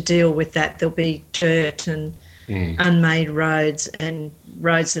to deal with that. There'll be dirt and unmade roads and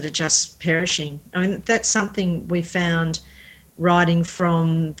roads that are just perishing. I mean, that's something we found riding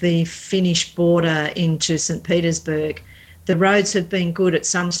from the Finnish border into St. Petersburg. The roads have been good at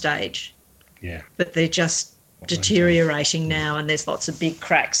some stage, but they're just deteriorating now, and there's lots of big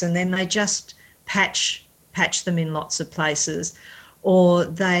cracks, and then they just patch them in lots of places, or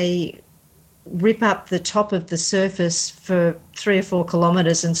they rip up the top of the surface for 3 or 4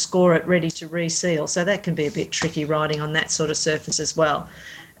 kilometres and score it ready to reseal. So that can be a bit tricky riding on that sort of surface as well.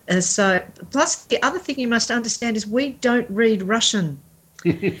 So plus the other thing you must understand is we don't read Russian.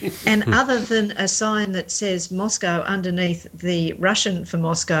 And other than a sign that says Moscow underneath the Russian for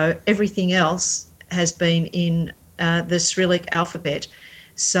Moscow, everything else has been in the Cyrillic alphabet.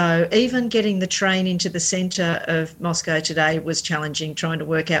 So even getting the train into the centre of Moscow today was challenging, trying to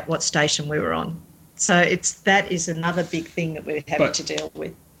work out what station we were on. So that is another big thing that we're having to deal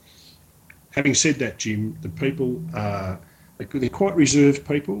with. Having said that, Jim, the people they're quite reserved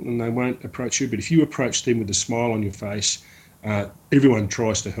people, and they won't approach you. But if you approach them with a smile on your face, everyone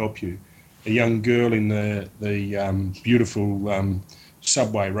tries to help you. A young girl in the beautiful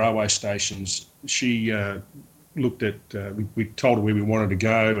subway railway stations, she looked at, we told her where we wanted to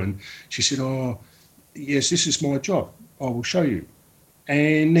go, and she said, "Oh, yes, this is my job. I will show you."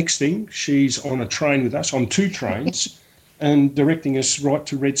 And next thing, she's on a train with us, on 2 trains, and directing us right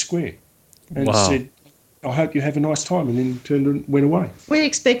to Red Square. And said, "I hope you have a nice time," and then turned and went away. We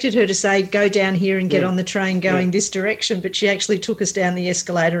expected her to say, "Go down here and get on the train going this direction," but she actually took us down the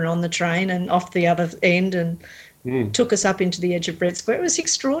escalator and on the train and off the other end and took us up into the edge of Red Square. It was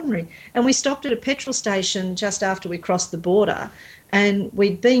extraordinary. And we stopped at a petrol station just after we crossed the border, and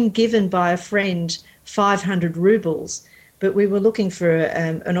we'd been given by a friend 500 rubles, but we were looking for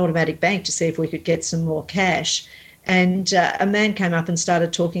an automatic bank to see if we could get some more cash. And a man came up and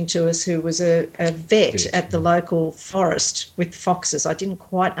started talking to us who was a vet at the local forest with foxes. I didn't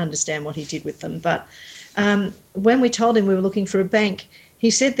quite understand what he did with them, but when we told him we were looking for a bank, he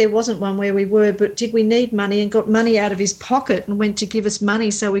said there wasn't one where we were, but did we need money, and got money out of his pocket and went to give us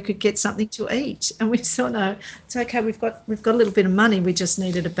money so we could get something to eat. And we thought, no, it's okay, we've got a little bit of money, we just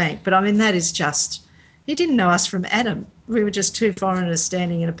needed a bank. But I mean, that is just, he didn't know us from Adam. We were just 2 foreigners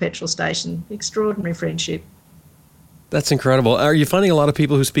standing in a petrol station. Extraordinary friendship. That's incredible. Are you finding a lot of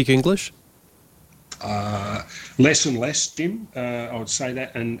people who speak English? Less and less, Jim. I would say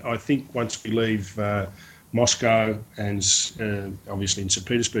that. And I think once we leave Moscow and obviously in St.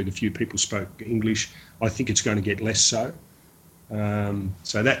 Petersburg, a few people spoke English. I think it's going to get less so.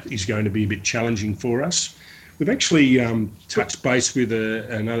 So that is going to be a bit challenging for us. We've actually touched base with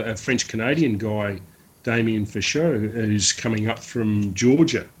a French-Canadian guy, Damien Fischer, who's coming up from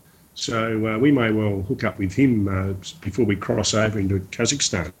Georgia. So we may well hook up with him before we cross over into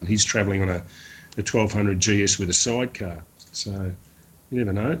Kazakhstan. He's travelling on a 1200 GS with a sidecar. So you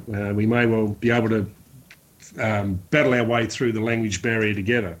never know. We may well be able to battle our way through the language barrier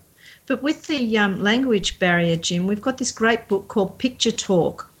together. But with the language barrier, Jim, we've got this great book called Picture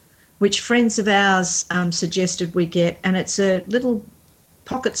Talk, which friends of ours suggested we get, and it's a little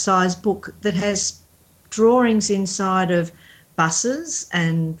pocket-sized book that has drawings inside of buses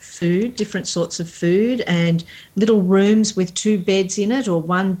and food, different sorts of food, and little rooms with 2 beds in it, or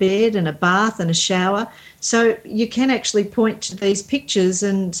 1 bed and a bath and a shower. So you can actually point to these pictures,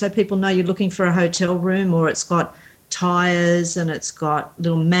 and so people know you're looking for a hotel room, or it's got tyres and it's got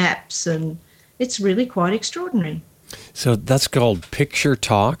little maps, and it's really quite extraordinary. So that's called Picture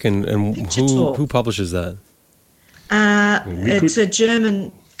Talk, and who publishes that? It's a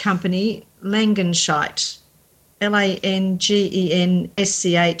German company, Langenscheidt,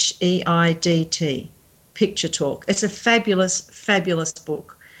 Langenscheidt, Picture Talk. It's a fabulous, fabulous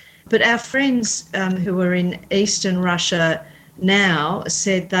book. But our friends who are in Eastern Russia now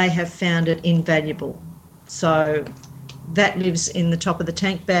said they have found it invaluable. So that lives in the top of the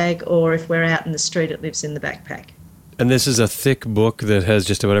tank bag, or if we're out in the street, it lives in the backpack. And this is a thick book that has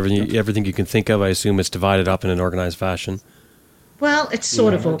just about everything you can think of. I assume it's divided up in an organized fashion. Well, it's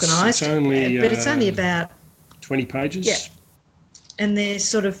sort of organised, but it's only about 20 pages. Yeah, and they're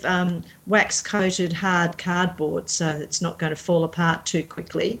sort of wax-coated hard cardboard, so it's not going to fall apart too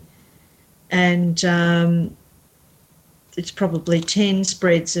quickly. And it's probably 10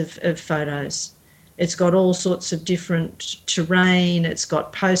 spreads of photos. It's got all sorts of different terrain. It's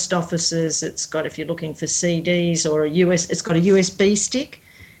got post offices. It's got, if you're looking for CDs or it's got a USB stick.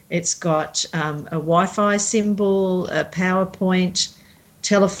 It's got a Wi-Fi symbol, a PowerPoint,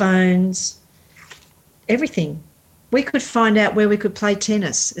 telephones, everything. We could find out where we could play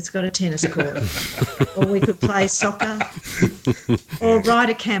tennis. It's got a tennis court. Or we could play soccer, or ride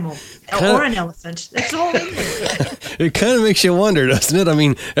a camel, or an elephant. That's all in there. It kind of makes you wonder, doesn't it? I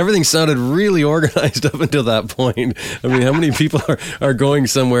mean, everything sounded really organized up until that point. I mean, how many people are going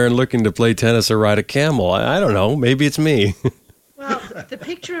somewhere and looking to play tennis or ride a camel? I don't know. Maybe it's me. Well, the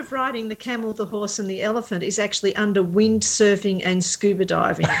picture of riding the camel, the horse, and the elephant is actually under windsurfing and scuba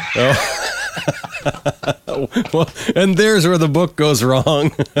diving. Oh. Well, and there's where the book goes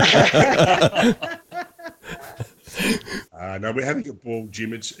wrong. No, we're having a ball,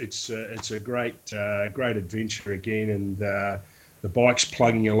 Jim. It's a great adventure again, and the bike's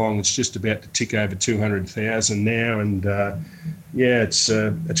plugging along. It's just about to tick over 200,000 now, and it's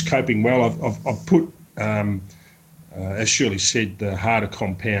coping well. I've put, as Shirley said, the harder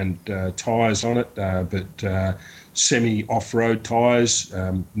compound tyres on it, but semi off-road tyres,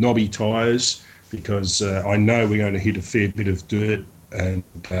 knobby tyres, because I know we're going to hit a fair bit of dirt, and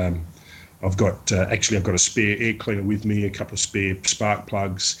I've got a spare air cleaner with me, a couple of spare spark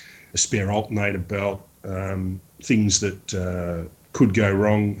plugs, a spare alternator belt, things that could go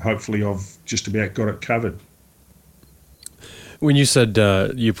wrong. Hopefully I've just about got it covered. When you said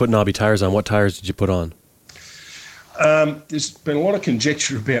you put knobby tyres on, what tyres did you put on? There's been a lot of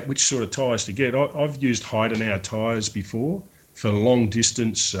conjecture about which sort of tyres to get. I've used Heidenauer tyres before for long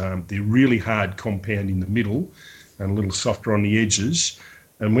distance. They're really hard compound in the middle and a little softer on the edges.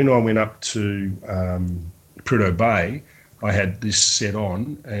 And when I went up to Prudhoe Bay, I had this set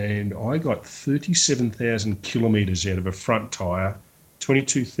on, and I got 37,000 kilometres out of a front tyre,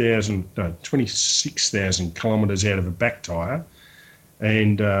 26,000 kilometres out of a back tyre.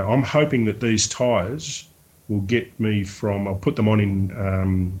 And I'm hoping that these tyres will get me from, I'll put them on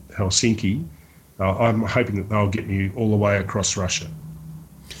in Helsinki. I'm hoping that they'll get me all the way across Russia.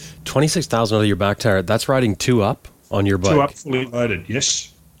 26,000 out of your back tire, that's riding 2 up on your bike? 2 up, fully loaded,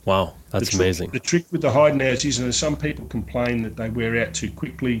 yes. Wow, that's amazing. The trick with the Heidenauers is, and some people complain that they wear out too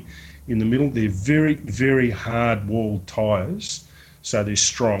quickly in the middle, they're very, very hard-walled tyres, so they're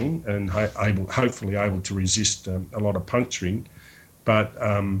strong and hopefully able to resist a lot of puncturing, but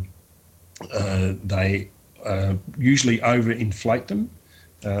they usually overinflate them.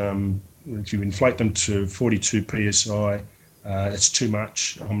 If you inflate them to 42 psi, it's too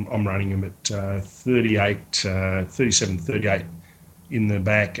much. I'm running them at 37, 38 in the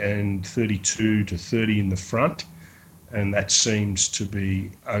back and 32 to 30 in the front, and that seems to be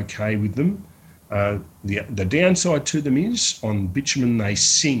okay with them. The downside to them is on bitumen they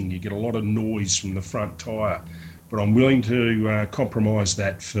sing. You get a lot of noise from the front tyre, but I'm willing to compromise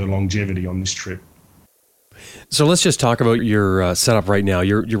that for longevity on this trip. So let's just talk about your setup right now.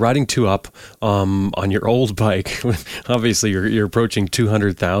 You're riding 2 up on your old bike. Obviously, you're approaching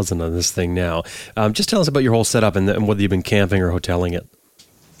 200,000 on this thing now. Just tell us about your whole setup and whether you've been camping or hoteling it.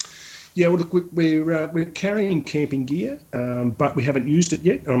 Yeah, well, look, we're carrying camping gear, but we haven't used it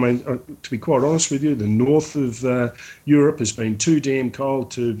yet. I mean, to be quite honest with you, the north of Europe has been too damn cold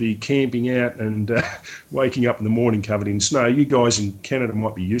to be camping out and waking up in the morning covered in snow. You guys in Canada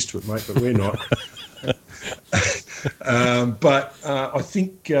might be used to it, mate, but we're not. But I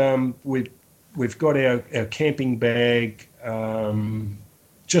think we've got our camping bag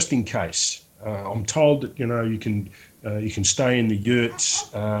just in case. I'm told that you can You can stay in the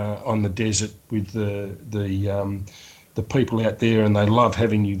yurts on the desert with the people out there, and they love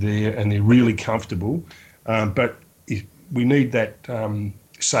having you there, and they're really comfortable. But we need that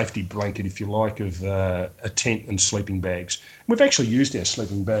safety blanket, if you like, of a tent and sleeping bags. We've actually used our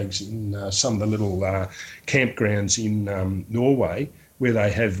sleeping bags in some of the little campgrounds in Norway, where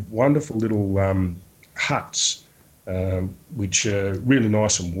they have wonderful little huts, which are really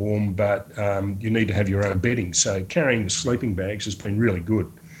nice and warm, but you need to have your own bedding. So carrying the sleeping bags has been really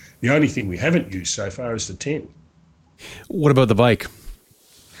good. The only thing we haven't used so far is the tent. What about the bike?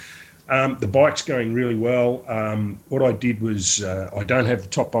 The bike's going really well. What I did was I don't have the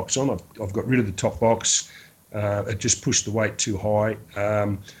top box on. I've got rid of the top box. It just pushed the weight too high.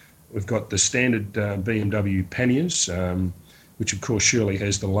 We've got the standard BMW panniers, which of course Shirley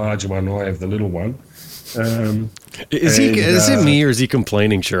has the larger one. I have the little one. Is it me or is he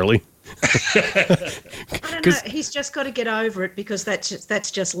complaining, Shirley? I don't know. He's just got to get over it because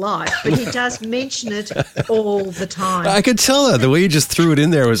that's just life. But he does mention it all the time. I could tell that. The way he just threw it in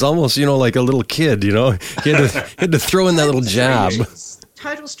there was almost, like a little kid, He had to throw in that little jab.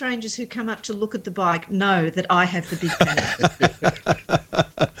 Total strangers who come up to look at the bike know that I have the big panel.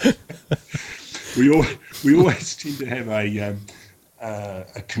 We always tend to have a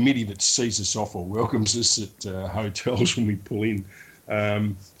committee that sees us off or welcomes us at hotels when we pull in.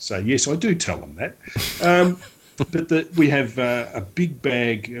 So yes, I do tell them that. But we have a big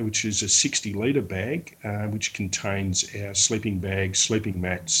bag, which is a 60-litre bag, which contains our sleeping bag, sleeping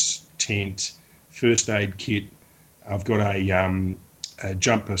mats, tent, first aid kit. I've got a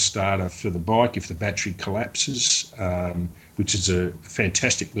jumper starter for the bike if the battery collapses, which is a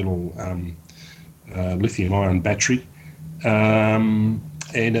fantastic little lithium-ion battery.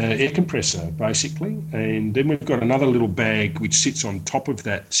 And an air compressor, basically. And then we've got another little bag which sits on top of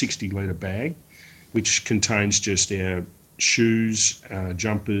that 60-litre bag, which contains just our shoes,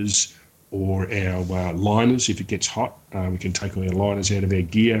 jumpers, or our liners. If it gets hot, we can take all our liners out of our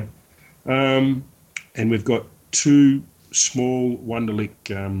gear. And we've got two small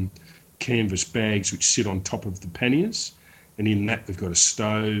Wunderlich canvas bags which sit on top of the panniers. And in that, we've got a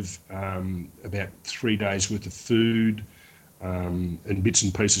stove, about 3 days' worth of food, and bits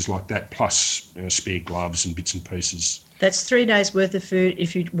and pieces like that, plus spare gloves and bits and pieces. That's 3 days' worth of food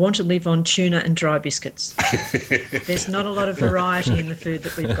if you want to live on tuna and dry biscuits. There's not a lot of variety in the food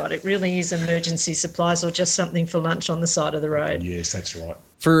that we've got. It really is emergency supplies or just something for lunch on the side of the road. Yes, that's right.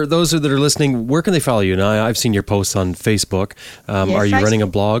 For those that are listening, where can they follow you? Now, I've seen your posts on Facebook. Are you running a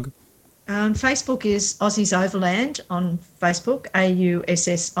blog? Facebook is Aussies Overland on Facebook,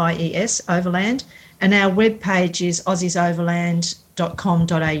 AUSSIES, Overland. And our webpage is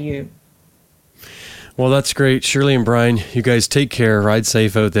aussiesoverland.com.au. Well, that's great. Shirley and Brian, you guys take care, ride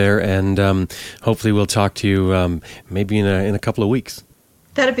safe out there, and hopefully we'll talk to you maybe in a couple of weeks.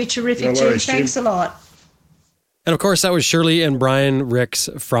 That'd be terrific, Jim. Thanks a lot. And of course, that was Shirley and Brian Ricks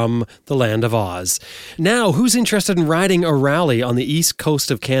from the land of Oz. Now, who's interested in riding a rally on the east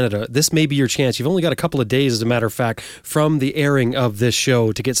coast of Canada? This may be your chance. You've only got a couple of days, as a matter of fact, from the airing of this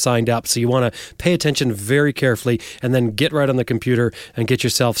show to get signed up. So you want to pay attention very carefully and then get right on the computer and get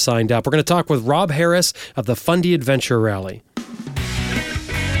yourself signed up. We're going to talk with Rob Harris of the Fundy Adventure Rally.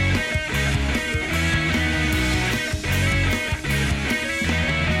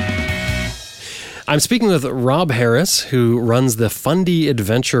 I'm speaking with Rob Harris, who runs the Fundy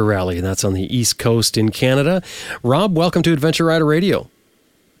Adventure Rally, and that's on the East Coast in Canada. Rob, welcome to Adventure Rider Radio.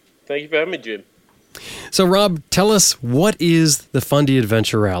 Thank you for having me, Jim. So, Rob, tell us, what is the Fundy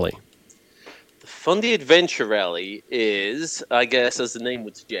Adventure Rally? The Fundy Adventure Rally is, I guess, as the name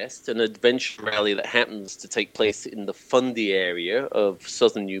would suggest, an adventure rally that happens to take place in the Fundy area of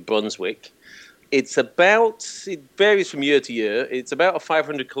southern New Brunswick. It varies from year to year. It's about a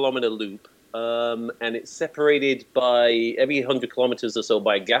 500-kilometer loop. And it's separated by every 100 kilometers or so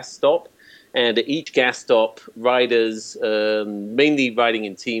by a gas stop. And at each gas stop, riders, mainly riding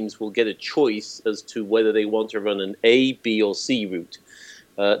in teams, will get a choice as to whether they want to run an A, B, or C route.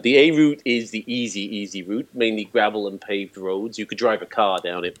 The A route is the easy route, mainly gravel and paved roads. You could drive a car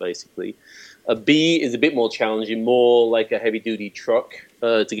down it, basically. A B is a bit more challenging, more like a heavy-duty truck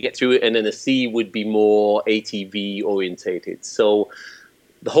to get through it. And then a C would be more ATV-orientated. So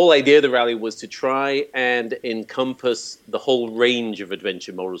the whole idea of the rally was to try and encompass the whole range of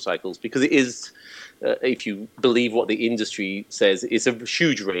adventure motorcycles, because it is, if you believe what the industry says, it's a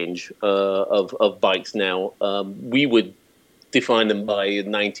huge range of bikes now. We would define them by a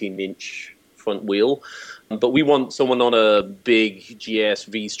 19-inch front wheel, but we want someone on a big GS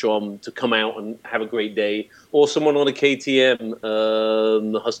V-Strom to come out and have a great day, or someone on a KTM,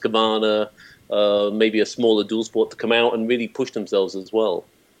 Husqvarna, maybe a smaller dual sport to come out and really push themselves as well.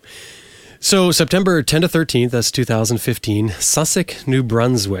 So September 10 to 13th, that's 2015, Sussex, New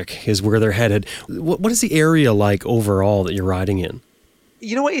Brunswick is where they're headed. What is the area like overall that you're riding in?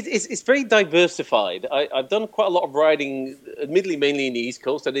 You know what? It's very diversified. I've done quite a lot of riding, admittedly mainly in the East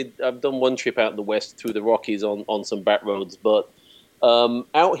Coast. I've done one trip out in the West through the Rockies on some back roads. But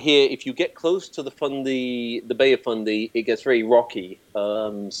out here, if you get close to the Bay of Fundy, it gets very rocky.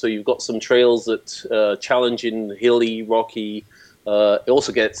 So you've got some trails that challenging, hilly, rocky. It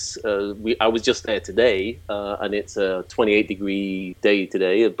also gets. I was just there today, and it's a 28-degree day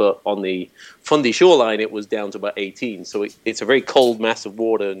today. But on the Fundy shoreline, it was down to about 18. So it's a very cold mass of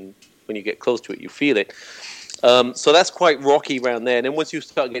water, and when you get close to it, you feel it. So that's quite rocky around there. And then once you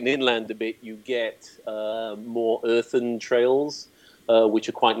start getting inland a bit, you get more earthen trails, which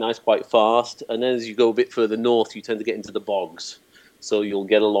are quite nice, quite fast. And then as you go a bit further north, you tend to get into the bogs. So you'll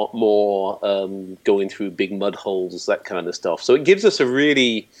get a lot more going through big mud holes, that kind of stuff. So it gives us a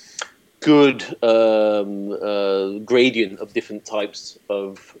really good gradient of different types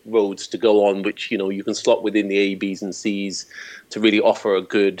of roads to go on, which you can slot within the A, Bs, and Cs to really offer a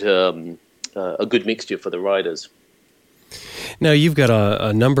good mixture for the riders. Now, you've got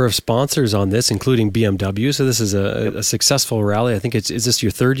a number of sponsors on this, including BMW. So this is a successful rally. I think is this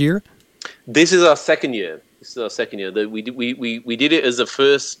your third year? This is our second year. This is our second year. We did it as a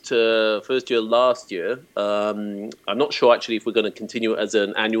first year last year. I'm not sure actually if we're going to continue it as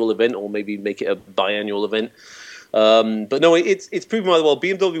an annual event or maybe make it a biannual event. But no, it's proven rather well.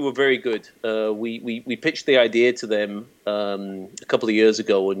 BMW were very good. We pitched the idea to them a couple of years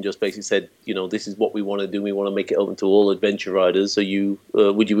ago and just basically said, this is what we want to do. We want to make it open to all adventure riders. So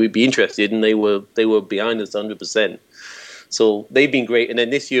would you be interested? And they were behind us 100%. So they've been great. And then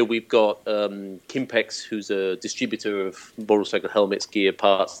this year we've got Kimpex, who's a distributor of motorcycle helmets, gear,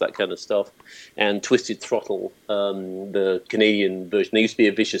 parts, that kind of stuff, and Twisted Throttle, the Canadian version. They used to be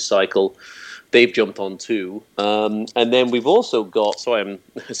a Vicious Cycle. They've jumped on too. And then we've also got,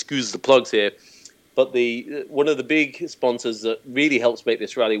 excuse the plugs here, but one of the big sponsors that really helps make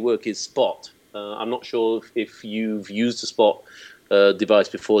this rally work is Spot. I'm not sure if you've used a Spot device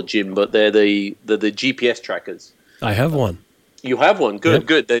before, Jim, but they're the GPS trackers. I have one. You have one? Good, Yep.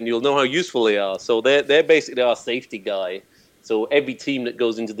 Good. Then you'll know how useful they are. So they're basically our safety guy. So every team that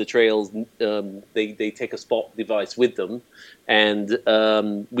goes into the trails, they take a Spot device with them, and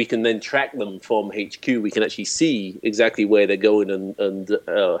we can then track them from HQ. We can actually see exactly where they're going and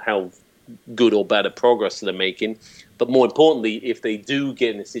how good or bad a progress they're making. But more importantly, if they do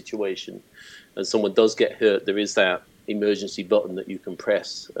get in a situation and someone does get hurt, there is that emergency button that you can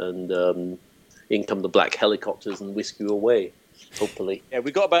press, and in come the black helicopters and whisk you away, hopefully. Yeah,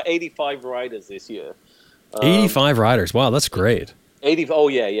 we got about 85 riders this year. 85 riders. Wow, that's great. 80. Oh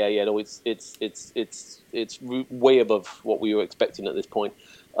yeah. No, it's way above what we were expecting at this point.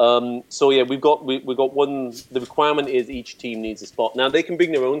 So yeah, we've got one. The requirement is each team needs a Spot. Now they can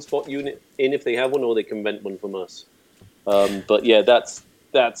bring their own Spot unit in if they have one, or they can rent one from us. But yeah, that's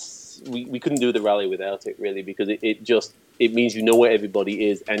we couldn't do the rally without it really, because it means you know where everybody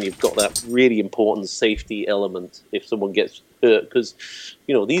is, and you've got that really important safety element if someone gets hurt. Because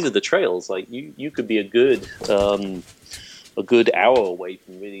these are the trails. Like you could be a good hour away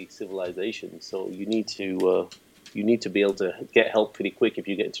from really civilization. So you need to be able to get help pretty quick if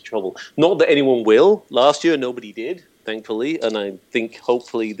you get into trouble. Not that anyone will. Last year nobody did, thankfully, and I think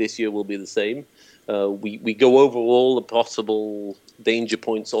hopefully this year will be the same. We go over all the possible danger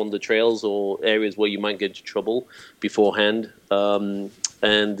points on the trails or areas where you might get into trouble beforehand. And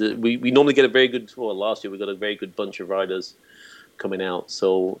we normally get a very good, last year we got a very good bunch of riders coming out.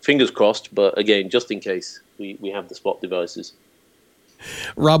 So fingers crossed, but again, just in case, we have the Spot devices.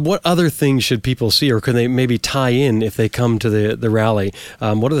 Rob, what other things should people see, or can they maybe tie in if they come to the rally?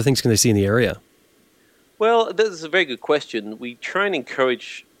 What other things can they see in the area? Well, that's a very good question. We try and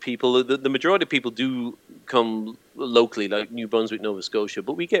encourage people. The majority of people do come locally, like New Brunswick, Nova Scotia,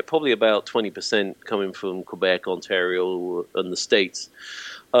 but we get probably about 20% coming from Quebec, Ontario, and the States.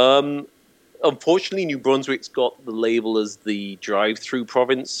 Unfortunately, New Brunswick's got the label as the drive-through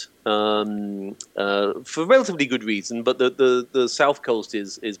province for relatively good reason, but the South Coast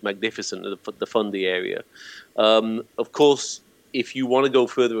is magnificent, the Fundy area. Of course, if you want to go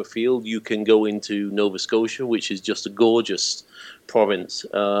further afield, you can go into Nova Scotia, which is just a gorgeous province.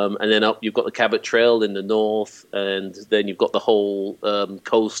 And then up, you've got the Cabot Trail in the north, and then you've got the whole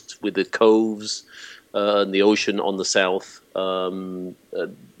coast with the coves and the ocean on the south.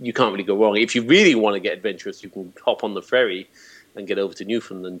 You can't really go wrong. If you really want to get adventurous, you can hop on the ferry and get over to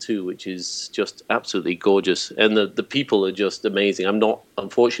Newfoundland too, which is just absolutely gorgeous. And the people are just amazing.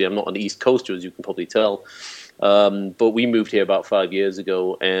 Unfortunately, I'm not an East Coaster, as you can probably tell. But we moved here about 5 years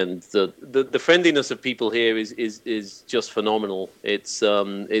ago, and the friendliness of people here is just phenomenal. It's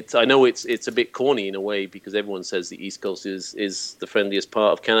I know it's a bit corny in a way, because everyone says the East Coast is the friendliest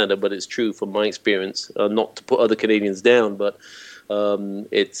part of Canada, but it's true from my experience. Not to put other Canadians down, but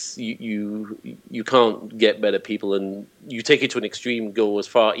it's you can't get better people, and you take it to an extreme, go as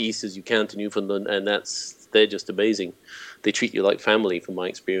far east as you can to Newfoundland, and they're just amazing. They treat you like family, from my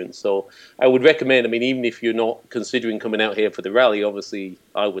experience. So I would recommend, I mean, even if you're not considering coming out here for the rally, obviously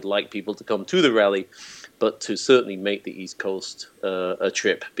I would like people to come to the rally, but to certainly make the East Coast a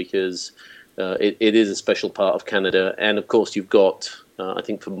trip, because it is a special part of Canada. And of course you've got, I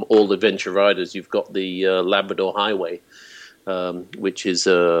think from all adventure riders, you've got the Labrador Highway, which is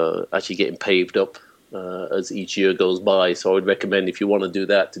actually getting paved up as each year goes by. So I would recommend, if you want to do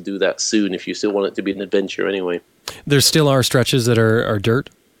that soon, if you still want it to be an adventure anyway. There still are stretches that are dirt?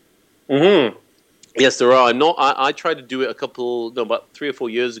 Mm-hmm. Yes, there are. I tried to do it about 3 or 4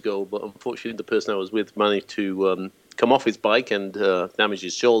 years ago, but unfortunately the person I was with managed to come off his bike and damage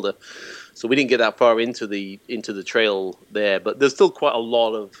his shoulder. So we didn't get that far into the trail there, but there's still quite a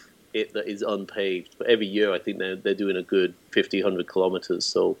lot of it that is unpaved. But every year I think they're doing a good 50, 100 kilometers.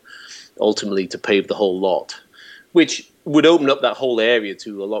 So ultimately to pave the whole lot, which would open up that whole area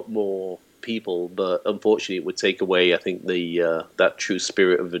to a lot more people, but unfortunately it would take away, I think, the that true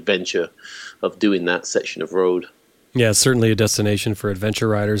spirit of adventure of doing that section of road. Yeah, it's certainly a destination for adventure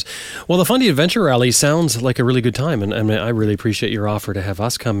riders. Well, the Fundy Adventure Rally sounds like a really good time, and I really appreciate your offer to have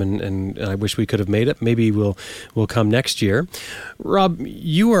us come, and I wish we could have made it. Maybe we'll come next year. Rob,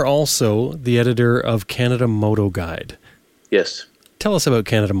 you are also the editor of Canada Moto Guide. Yes. Tell us about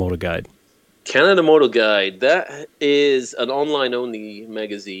Canada Moto Guide. Canada Moto Guide, that is an online-only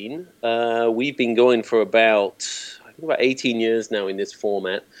magazine. We've been going for about 18 years now in this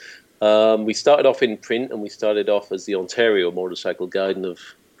format. We started off in print, and we started off as the Ontario Motorcycle Guide and have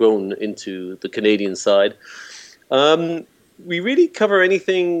grown into the Canadian side. We really cover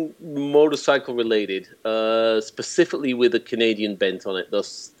anything motorcycle-related, specifically with a Canadian bent on it,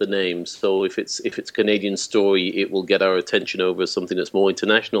 thus the name. So if it's a Canadian story, it will get our attention over something that's more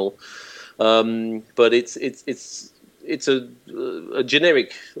international. But it's a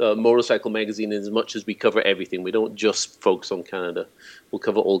generic motorcycle magazine in as much as we cover everything. We don't just focus on Canada. We'll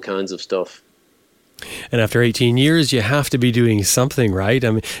cover all kinds of stuff. And after 18 years, you have to be doing something, right?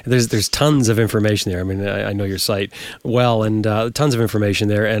 I mean, there's tons of information there. I mean, I know your site well, and tons of information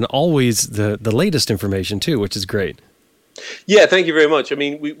there, and always the latest information too, which is great. Yeah, thank you very much. I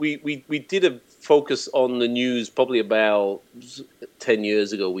mean, we did a focus on the news probably about 10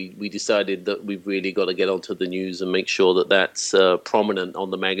 years ago. We decided that we've really got to get onto the news and make sure that that's prominent on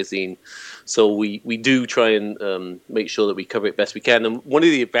the magazine. So we do try and make sure that we cover it best we can. And one of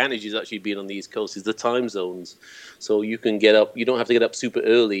the advantages actually being on the East Coast is the time zones. So you can get up, you don't have to get up super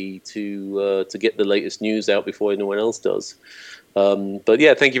early to get the latest news out before anyone else does. But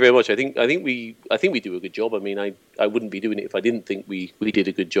yeah, thank you very much. I think we do a good job. I mean, I wouldn't be doing it if I didn't think we did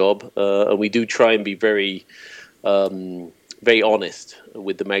a good job. And we do try and be very very honest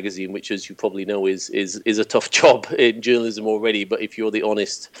with the magazine, which, as you probably know, is a tough job in journalism already. But if you're the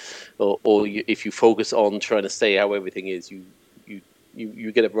honest, or if you focus on trying to say how everything is,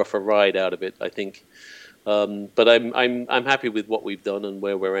 you get a rougher ride out of it, I think. But I'm happy with what we've done and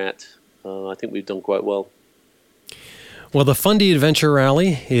where we're at. I think we've done quite well. Well, the Fundy Adventure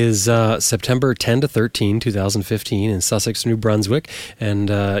Rally is September 10 to 13, 2015 in Sussex, New Brunswick. And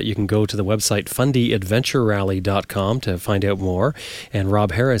you can go to the website fundyadventurerally.com to find out more. And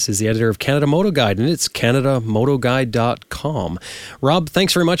Rob Harris is the editor of Canada Moto Guide, and it's canadamotoguide.com. Rob,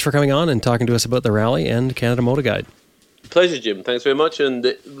 thanks very much for coming on and talking to us about the rally and Canada Moto Guide. Pleasure, Jim. Thanks very much.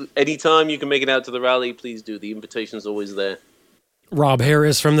 And anytime you can make it out to the rally, please do. The invitation's always there. Rob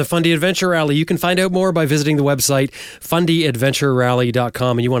Harris from the Fundy Adventure Rally. You can find out more by visiting the website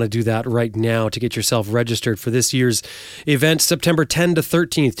fundyadventurerally.com, and you want to do that right now to get yourself registered for this year's event, September 10 to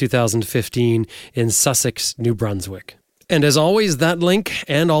 13th, 2015 in Sussex, New Brunswick. And as always, that link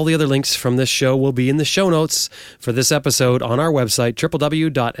and all the other links from this show will be in the show notes for this episode on our website,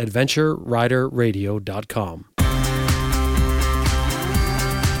 www.adventureriderradio.com.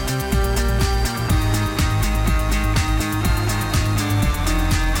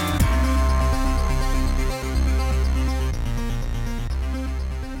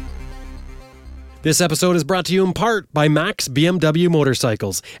 This episode is brought to you in part by Max BMW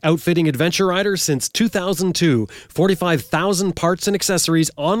Motorcycles, outfitting adventure riders since 2002. 45,000 parts and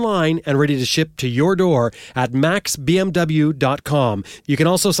accessories online and ready to ship to your door at maxbmw.com. You can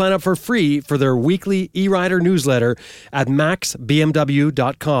also sign up for free for their weekly e-rider newsletter at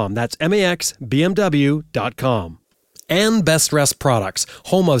maxbmw.com. That's maxbmw.com. And Best Rest Products,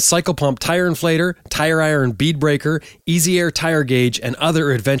 home of Cycle Pump Tire Inflator, Tire Iron Bead Breaker, Easy Air Tire Gauge, and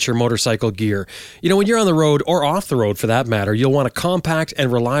other adventure motorcycle gear. You know, when you're on the road, or off the road for that matter, you'll want a compact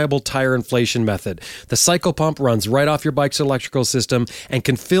and reliable tire inflation method. The Cycle Pump runs right off your bike's electrical system and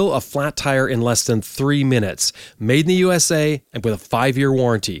can fill a flat tire in less than 3 minutes. Made in the USA and with a 5-year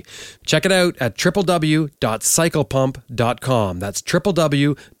warranty. Check it out at www.cyclepump.com. That's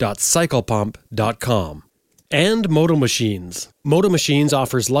www.cyclepump.com. And Moto Machines. Moto Machines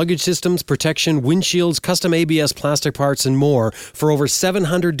offers luggage systems, protection, windshields, custom ABS plastic parts, and more for over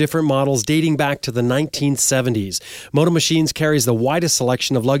 700 different models dating back to the 1970s. Moto Machines carries the widest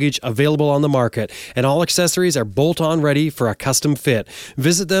selection of luggage available on the market, and all accessories are bolt-on ready for a custom fit.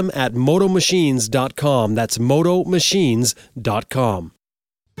 Visit them at motomachines.com. That's motomachines.com.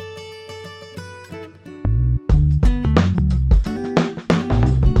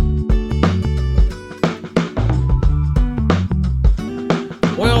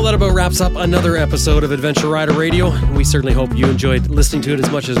 Well, that about wraps up another episode of Adventure Rider Radio. We certainly hope you enjoyed listening to it as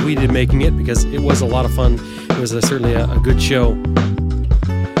much as we did making it, because it was a lot of fun. It was certainly a good show.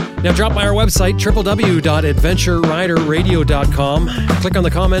 Now drop by our website, www.adventureriderradio.com. Click on the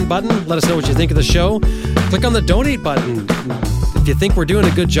comment button. Let us know what you think of the show. Click on the donate button. If you think we're doing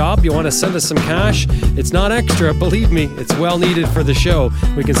a good job, you want to send us some cash, it's not extra, believe me, it's well needed for the show.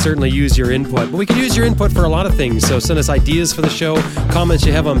 We can certainly use your input, but we can use your input for a lot of things. So send us ideas for the show, comments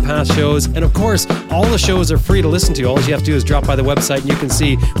you have on past shows, and of course, all the shows are free to listen to. All you have to do is drop by the website and you can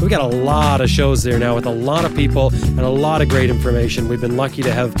see we've got a lot of shows there now with a lot of people and a lot of great information. We've been lucky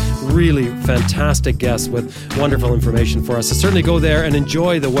to have really fantastic guests with wonderful information for us. So certainly go there and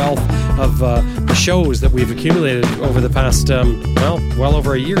enjoy the wealth of the shows that we've accumulated over the past, well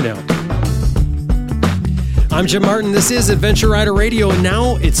over a year now. I'm Jim Martin. This is Adventure Rider Radio, and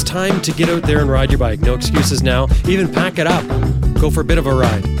now it's time to get out there and ride your bike. No excuses now. Even pack it up. Go for a bit of a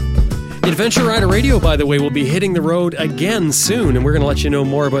ride. Adventure Rider Radio, by the way, will be hitting the road again soon, and we're going to let you know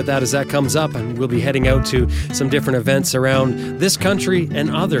more about that as that comes up, and we'll be heading out to some different events around this country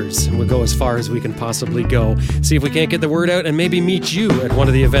and others, and we'll go as far as we can possibly go. See if we can't get the word out and maybe meet you at one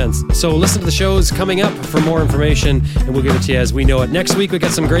of the events. So listen to the shows coming up for more information, and we'll give it to you as we know it. Next week, we've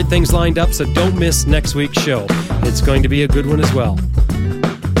got some great things lined up, so don't miss next week's show. It's going to be a good one as well.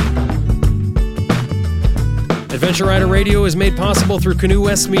 Adventure Rider Radio is made possible through Canoe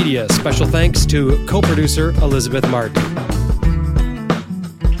West Media. Special thanks to co-producer Elizabeth Martin.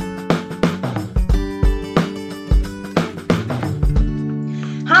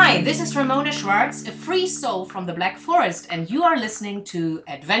 Hi, this is Ramona Schwartz, a free soul from the Black Forest, and you are listening to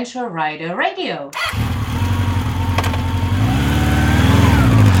Adventure Rider Radio.